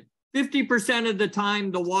minute. 50% of the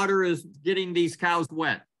time, the water is getting these cows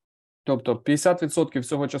wet. Тобто 50%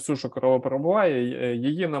 всього часу, що корова перебуває,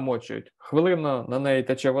 її намочують. Хвилину на неї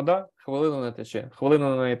тече вода, хвилину не тече. Хвилину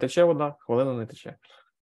на неї тече вода, хвилину не тече.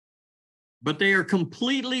 But they are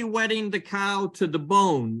completely wetting the cow to the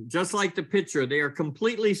bone, just like the picture. They are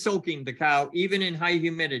completely soaking the cow, even in high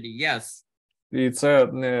humidity. Yes. І це,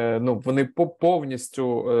 вони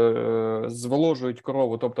повністю зволожують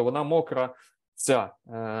корову. Тобто вона мокра вся.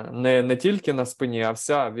 Не тільки на спині, а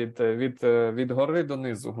вся від гори до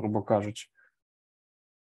низу, грубо кажучи.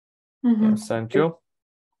 Yes, thank you.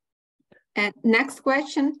 And next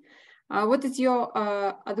question. What is your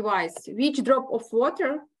advice? Which drop of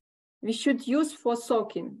water we should use for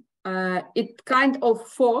soaking? It kind of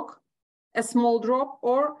fog, a small drop,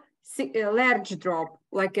 or a large drop,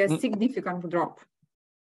 like a significant drop?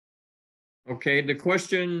 Okay, the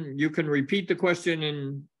question, you can repeat the question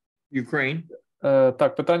in Ukraine.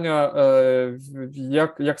 Так, питання,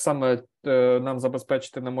 як саме нам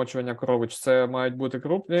забезпечити намочування корови? Чи це мають бути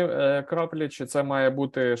крупні краплі, чи це має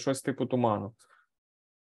бути щось типу туману?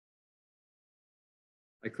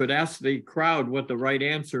 I could ask the crowd what the right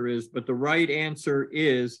answer is, but the right answer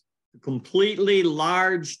is a completely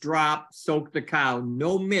large drop, soak the cow,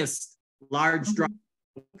 no mist, large drop.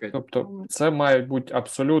 Тобто це мають бути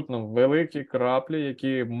абсолютно великі краплі,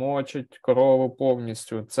 які мочать корову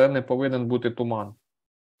повністю. Це не повинен бути туман.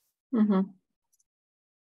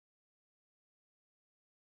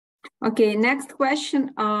 Окей, next question.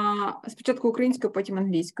 Спочатку українською, потім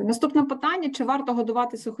англійською. Наступне питання, чи варто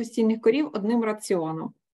годувати сухостійних корів одним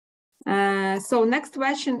раціоном? So next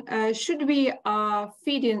question, should we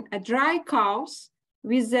feed in a dry cows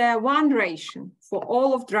with one ration for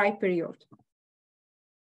all of dry period?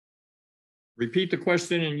 Repeat the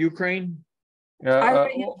question in Ukraine. I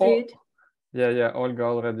already did. Yeah, Olga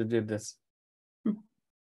already did this.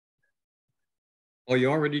 Oh, you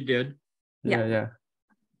already did? Yeah.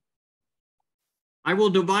 I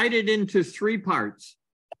will divide it into 3 parts.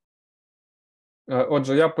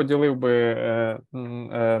 Отже, я поділив би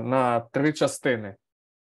на 3 частини.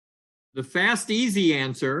 The fast, easy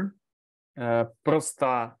answer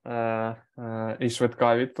Проста і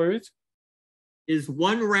швидка відповідь. Is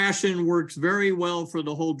one ration works very well for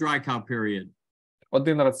the whole dry cow period.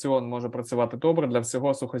 Один раціон може працювати добре для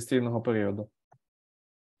всього сухостійного періоду.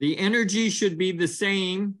 The energy should be the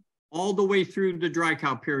same all the way through the dry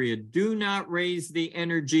cow period. Do not raise the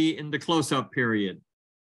energy in the close-up period.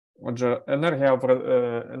 Отже,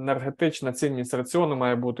 енергетична цінність раціону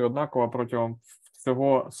має бути однакова протягом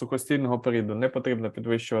всього сухостійного періоду. Не потрібно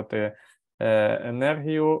підвищувати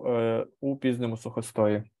енергію у пізньому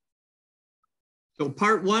сухостої. So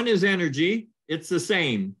part 1 is energy. It's the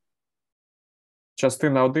same.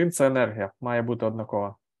 Частина 1 – це енергія, має бути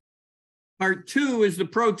однакова. Part 2 is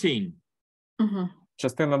the protein.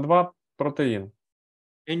 Частина 2 – протеїн.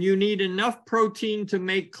 And you need enough protein to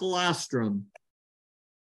make colostrum.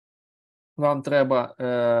 Вам треба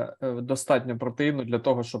достатньо протеїну для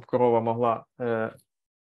того, щоб корова могла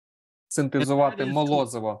синтезувати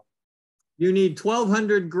молозиво. You need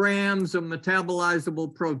 1200 grams of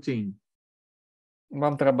metabolizable protein.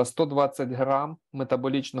 Вам треба 120 грам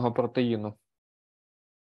метаболічного протеїну.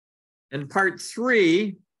 And part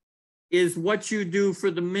 3 is what you do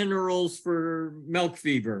for the minerals for milk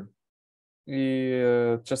fever.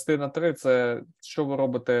 І частина 3 – це що ви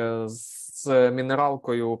робите з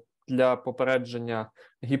мінералкою для попередження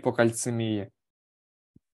гіпокальцемії.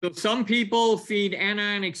 So some people feed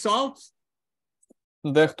anionic salts.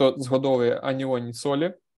 Дехто згодовує аніонні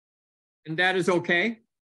солі. And that is okay.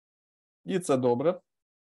 І це добре.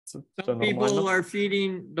 Це Some people нормально. are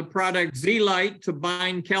feeding the product Z-Lite to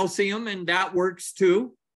bind calcium, and that works too.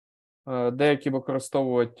 Деякі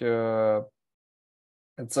використовують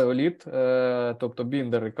цеоліт, тобто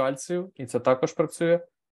біндери кальцію, і це також працює.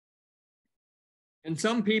 And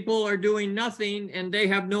some people are doing nothing, and they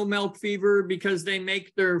have no milk fever because they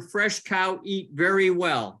make their fresh cow eat very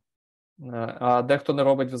well. А дехто не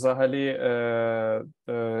робить взагалі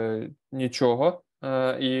нічого,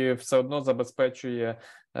 і все одно забезпечує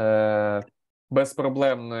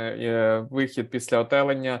безпроблемний вихід після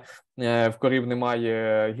отелення. В корів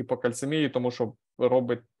немає гіпокальцемії, тому що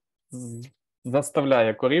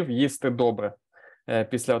заставляє корів їсти добре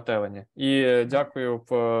після отелення. І дякую,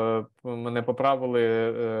 мене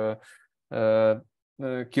поправили,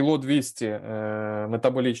 кіло 200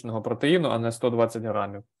 метаболічного протеїну, а не 120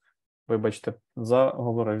 грамів. Вибачте,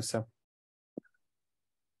 заговорився.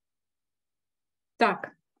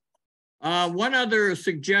 Так. One other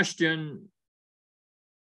suggestion.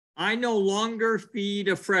 I no longer feed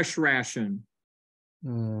a fresh ration.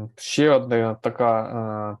 Ще одна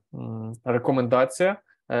така рекомендація.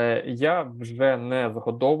 Я вже не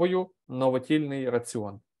вигодовую новотільний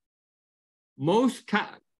раціон.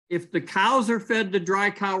 If the cows are fed the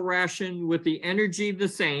dry cow ration with the energy the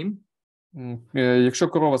same, якщо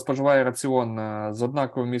корова споживає раціон з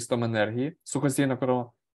однаковим містом енергії, сухостійна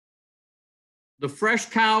корова, the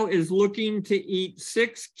fresh cow is looking to eat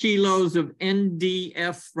 6 kilos of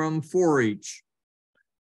NDF from forage.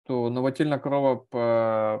 то новотільна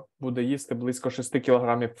корова буде їсти близько 6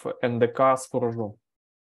 кілограмів НДК з фуражу.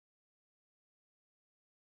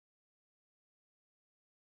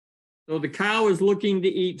 So the cow is looking to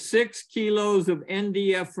eat 6 kilos of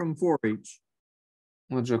NDF from forage.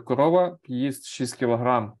 Отже, корова їсть 6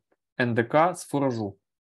 кілограм НДК з фуражу.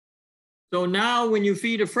 So now when you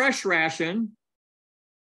feed a fresh ration,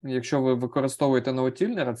 якщо ви використовуєте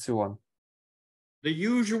новотільний раціон, the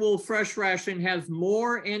usual fresh ration has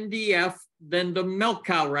more NDF than the milk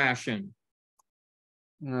cow ration.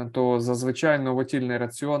 То зазвичай новотільний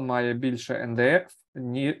раціон має більше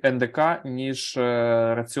НДК, ніж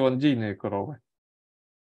раціон дійної корови.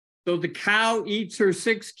 So the cow eats her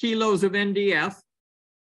 6 kilos of NDF.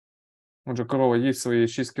 Отже, корова їсть свої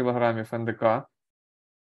 6 кілограмів НДК.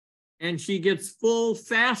 And she gets full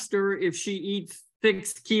faster if she eats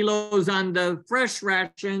 6 kilos on the fresh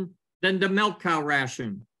ration than the milk cow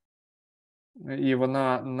ration. І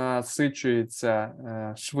вона насичується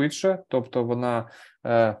швидше, тобто вона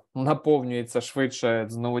наповнюється швидше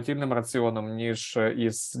з новотільним раціоном, ніж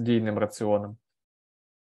із дійним раціоном.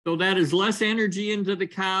 So that is less energy into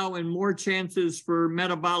the cow and more chances for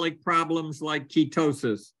metabolic problems like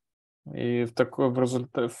ketosis. І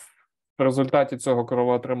в результаті цього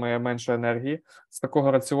корова отримає менше енергії. З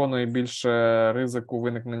такого раціону і більше ризику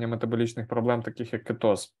виникнення метаболічних проблем, таких як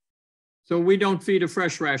кетоз. So we don't feed a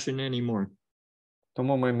fresh ration anymore.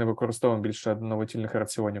 Тому ми не використовуємо більше новотільних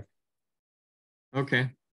раціонів. Okay.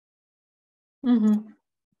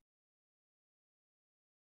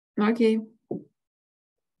 Okay.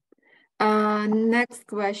 Next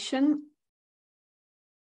question.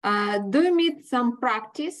 Do you meet some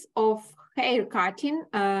practice of hair cutting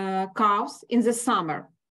cows in the summer?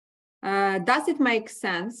 Does it make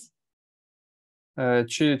sense?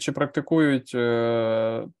 Чи практикують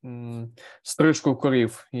стрижку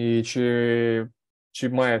корів і чи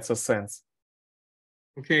має це сенс?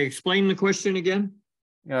 Okay, explain the question again.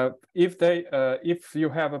 If you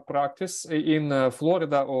have a practice in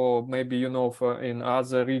Florida or maybe in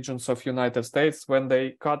other regions of United States when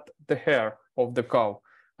they cut the hair of the cow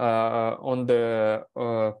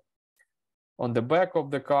on the back of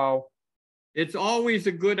the cow. It's always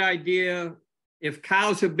a good idea if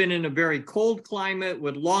cows have been in a very cold climate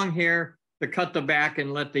with long hair to cut the back and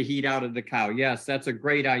let the heat out of the cow. Yes, that's a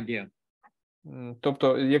great idea.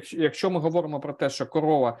 Тобто, якщо ми говоримо про те, що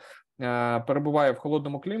корова перебуває в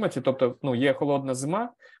холодному кліматі, тобто, ну, є холодна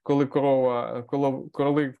зима, коли в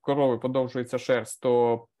корови подовжується шерсть,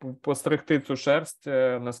 то постригти цю шерсть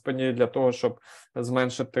на спині для того, щоб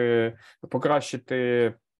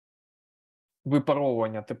покращити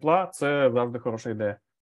випаровування тепла, це завжди хороша ідея.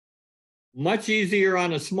 Much easier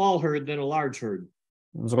on a small herd than a large herd.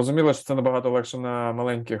 Зрозуміло, що це набагато легше на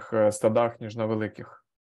маленьких стадах, ніж на великих.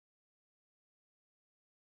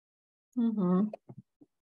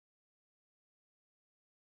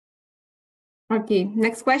 Okay,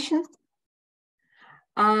 next question.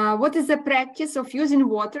 What is the practice of using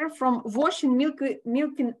water from washing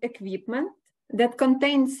milking equipment that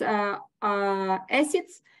contains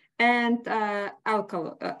acids and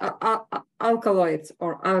alkaloids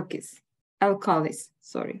or alkalis,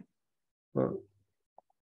 sorry.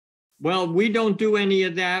 Well, we don't do any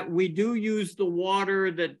of that. We do use the water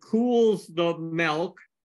that cools the milk,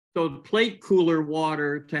 so plate cooler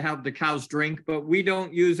water to have the cows drink, but we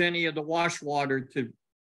don't use any of the wash water to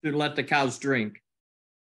let the cows drink.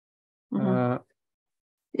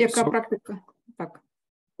 Яка практика? Так.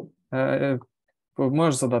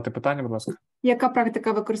 Можеш задати питання, будь ласка? Яка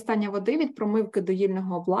практика використання води від промивки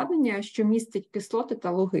доїльного обладнання, що містить кислоти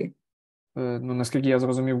та луги? Ну, наскільки я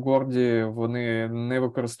зрозумів, Горді, вони не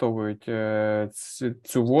використовують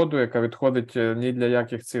цю воду, яка відходить ні для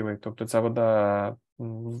яких цілей. Тобто ця вода,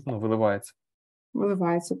 ну, виливається.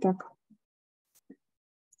 Виливається, так.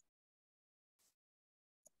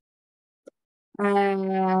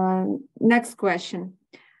 Next question.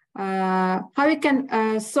 How you can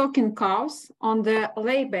soak in cows on the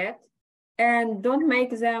lay bed and don't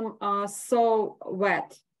make them so wet?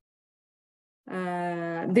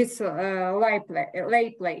 This lay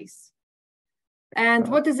place. And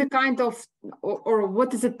what is the kind of, or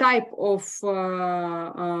what is the type of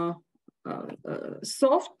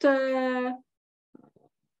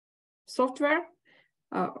software?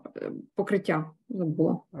 Покриття,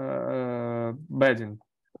 забула. Bedding.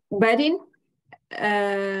 Bedding.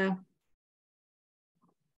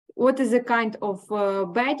 What is the kind of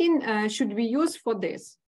bedding should we use for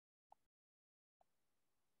this?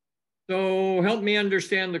 So help me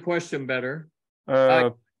understand the question better.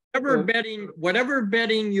 Whatever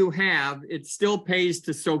bedding you have, it still pays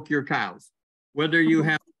to soak your cows. Whether you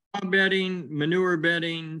have bedding, manure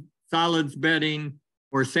bedding, solids bedding,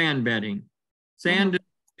 or sand bedding. Sand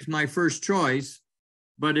is my first choice,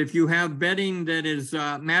 but if you have bedding that is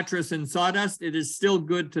mattress and sawdust, it is still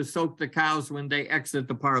good to soak the cows when they exit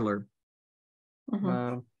the parlor.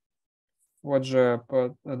 Отже,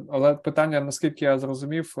 але питання, наскільки я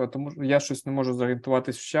зрозумів, тому я щось не можу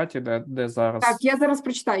зорієнтуватись в чаті, де зараз. Так, я зараз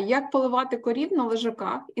прочитаю. Як поливати корів на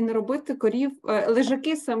лежаках і не робити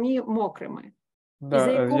лежаки самі мокрими? І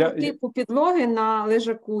за якого типу підлоги на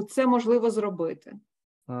лежаку це можливо зробити?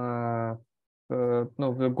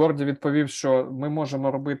 Ну, Горді відповів, що ми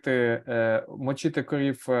можемо мочити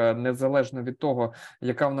корів незалежно від того,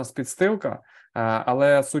 яка в нас підстилка,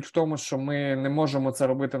 але суть в тому, що ми не можемо це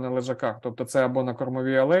робити на лежаках. Тобто це або на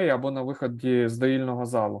кормовій алеї, або на виході з доїльного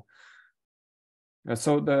залу.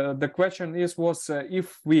 So the question was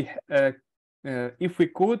if we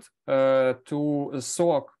could to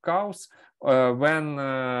soak cows when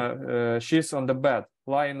she's on the bed,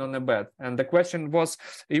 lying on a bed. And the question was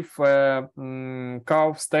if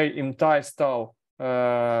cows stay in tie stall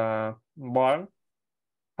barn,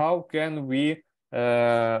 how can we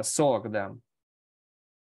soak them?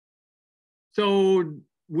 So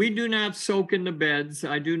we do not soak in the beds.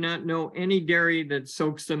 I do not know any dairy that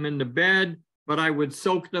soaks them in the bed, but I would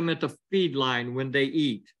soak them at the feed line when they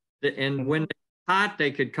eat. And when they're hot,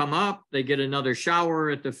 they could come up, they get another shower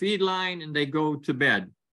at the feed line, and they go to bed.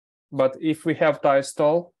 But if we have tie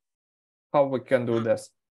stall, how we can do this?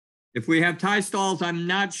 If we have tie stalls, I'm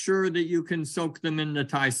not sure that you can soak them in the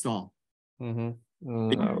tie stall.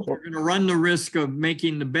 You're going to run the risk of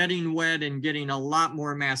making the bedding wet and getting a lot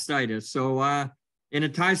more mastitis. So in a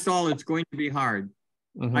tie stall, it's going to be hard.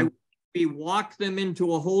 I would walk them into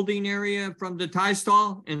a holding area from the tie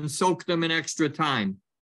stall and soak them an extra time.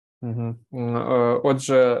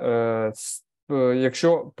 Отже,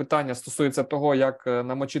 якщо питання стосується того, як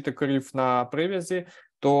намочити корів на прив'язі,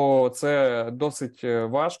 то це досить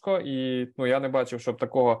важко, і ну, я не бачив, щоб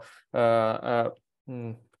такого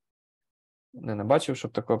Не бачив,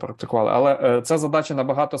 щоб такого практикували, але ця задача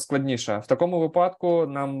набагато складніша. В такому випадку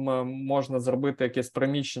нам можна зробити якесь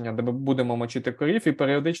приміщення, де ми будемо мочити корів, і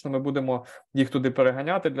періодично ми будемо їх туди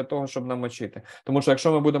переганяти для того, щоб намочити. Тому що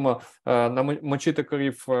якщо ми будемо мочити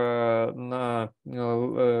корів в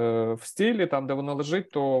стілі, там, де воно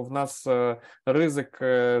лежить, то в нас ризик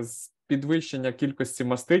підвищення кількості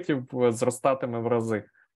маститів зростатиме в рази.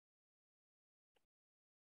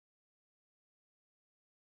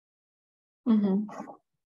 Угу.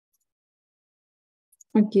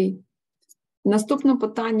 Окей. Наступне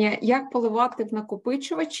питання. Як поливати в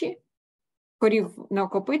накопичувачі, корів в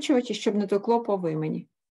накопичувачі, щоб не текло по вимені?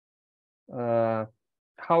 How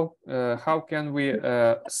can we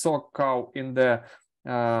soak cow in the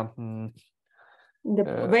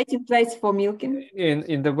waiting place for milking?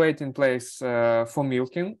 In the waiting place for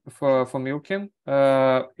milking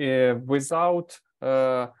without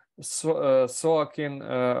soaking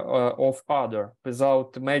of other, without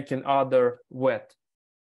making other wet?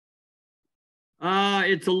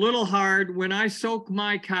 It's a little hard. When I soak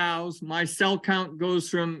my cows, my cell count goes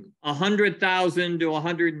from 100,000 to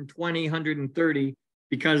 120, 130,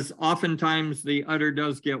 because oftentimes the udder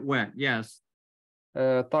does get wet. Yes.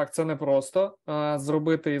 Так, це непросто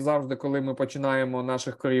зробити, і завжди, коли ми починаємо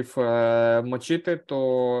наших корів мочити,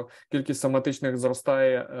 то кількість соматичних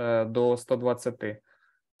зростає до 120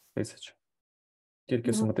 тисяч.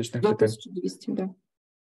 Кількість соматичних клітин. 1200, да.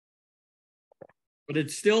 But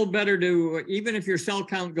it's still better to, even if your cell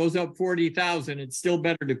count goes up 40,000, it's still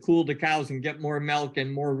better to cool the cows and get more milk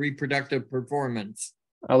and more reproductive performance.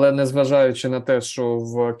 Але незважаючи на те, що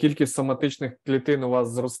в кількість соматичних клітин у вас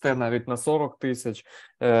зросте навіть на 40 тисяч,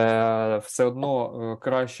 все одно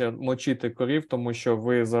краще мочити корів, тому що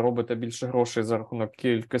ви заробите більше грошей за рахунок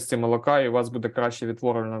кількості молока, і у вас буде краща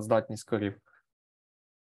відтворювальна здатність корів.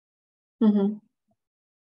 Угу.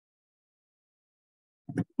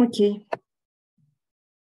 Окей.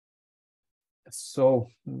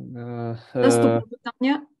 Наступне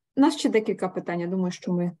питання. У нас ще декілька питань. Я думаю,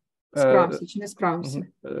 що ми справимося чи не справимося.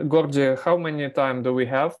 Gordy, how many time do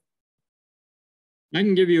we have? I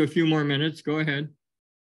can give you a few more minutes. Go ahead.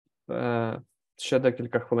 Ще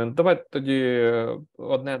декілька хвилин. Давайте тоді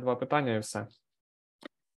одне-два питання і все.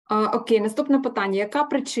 Окей, наступне питання. Яка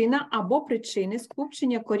причина або причини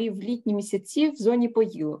скупчення корів в літні місяці в зоні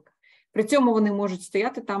поїлок? При цьому вони можуть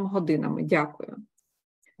стояти там годинами. Дякую.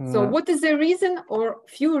 So what is the reason or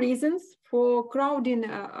few reasons for crowding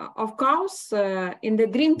of cows in the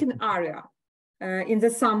drinking area in the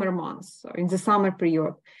summer months, in the summer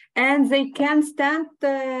period? And they can stand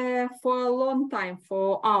for a long time, for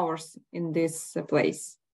hours in this place.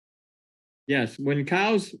 Yes, when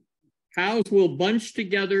cows will bunch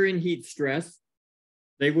together in heat stress.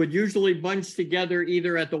 They would usually bunch together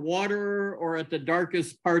either at the water or at the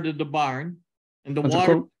darkest part of the barn. And the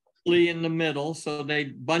water in the middle, so they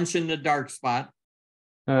bunch in the dark spot.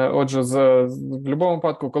 Отже, в будь-якому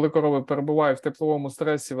випадку, коли корови перебувають в тепловому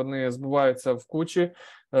стресі, вони збиваються в кучі,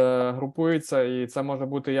 групуються, і це може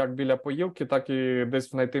бути як біля поїлки, так і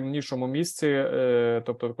десь в найтемнішому місці,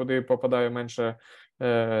 тобто куди попадає менше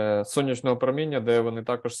сонячного проміння, де вони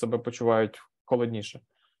також себе почувають холодніше.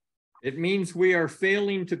 It means we are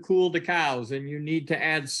failing to cool the cows, and you need to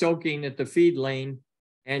add soaking at the feed lane,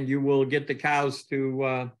 and you will get the cows to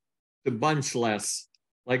bunch less,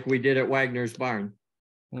 like we did at Wagner's barn.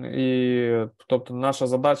 І, тобто, наша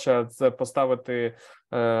задача – це поставити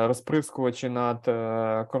розприскувачі над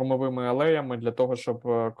кормовими алеями для того, щоб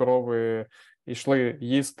корови йшли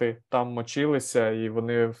їсти, там мочилися, і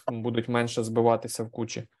вони будуть менше збиватися в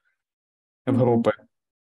кучі, в групи.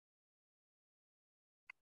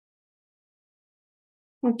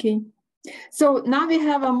 Okay. So now we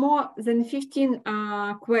have a more than 15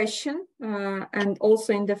 question and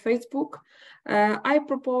also in the Facebook. I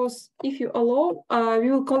propose, if you allow,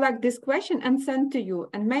 we will collect this question and send to you.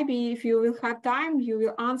 And maybe if you will have time, you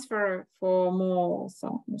will answer for more,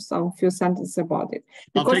 some few sentences about it.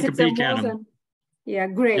 Because I'll take a peek at them. Yeah,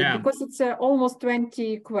 great. Yeah. Because it's almost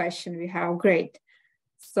 20 questions we have. Great.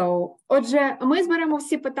 So, отже, ми зберемо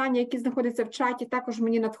всі питання, які знаходяться в чаті. Також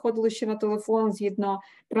мені надходили ще на телефон згідно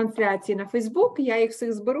трансляції на Facebook. Я їх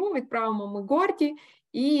всіх зберу, відправимо ми Горді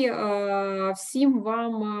і всім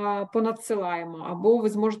вам понадсилаємо. Або ви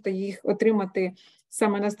зможете їх отримати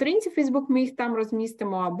саме на сторінці Facebook, ми їх там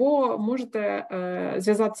розмістимо, або можете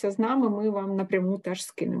зв'язатися з нами, ми вам напряму теж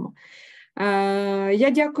скинемо. Я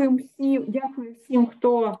дякую всім,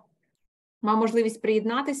 хто мав можливість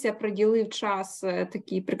приєднатися, приділив час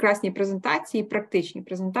такій прекрасній презентації, практичній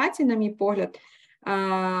презентації, на мій погляд.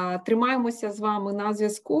 Тримаємося з вами на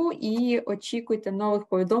зв'язку і очікуйте нових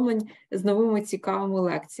повідомлень з новими цікавими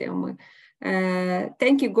лекціями.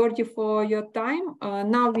 Thank you, Gordie, for your time.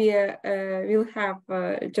 Now we will have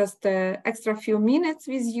just extra few minutes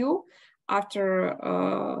with you after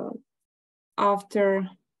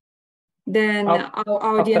then our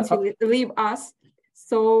audience will leave us.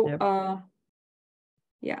 So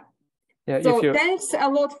yeah. So thanks a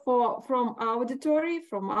lot from our auditory,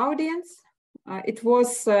 from audience. It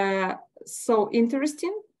was so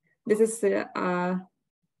interesting. This is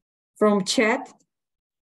from chat.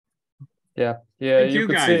 Yeah, Thank you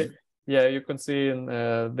can guys. see. Yeah, you can see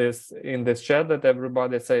in this chat that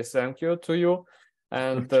everybody says thank you to you,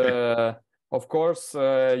 and of course,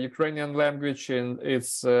 Ukrainian language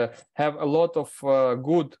have a lot of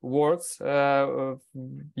good words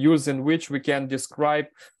using which we can describe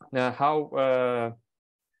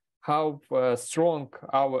how strong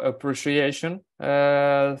our appreciation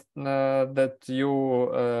that you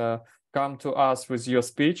come to us with your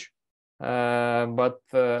speech. But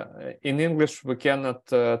in English, we cannot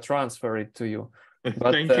transfer it to you.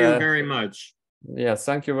 But, thank you very much. Yes,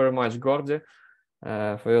 thank you very much, Gordie,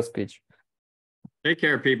 for your speech. Take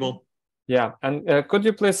care, people. Yeah, and could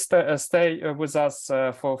you please stay with us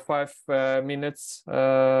for 5 minutes?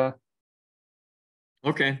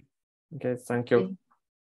 Okay. Okay, thank you.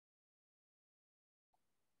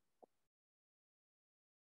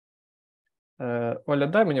 Оля,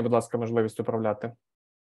 дай мені, будь ласка, можливість управляти.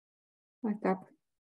 Так.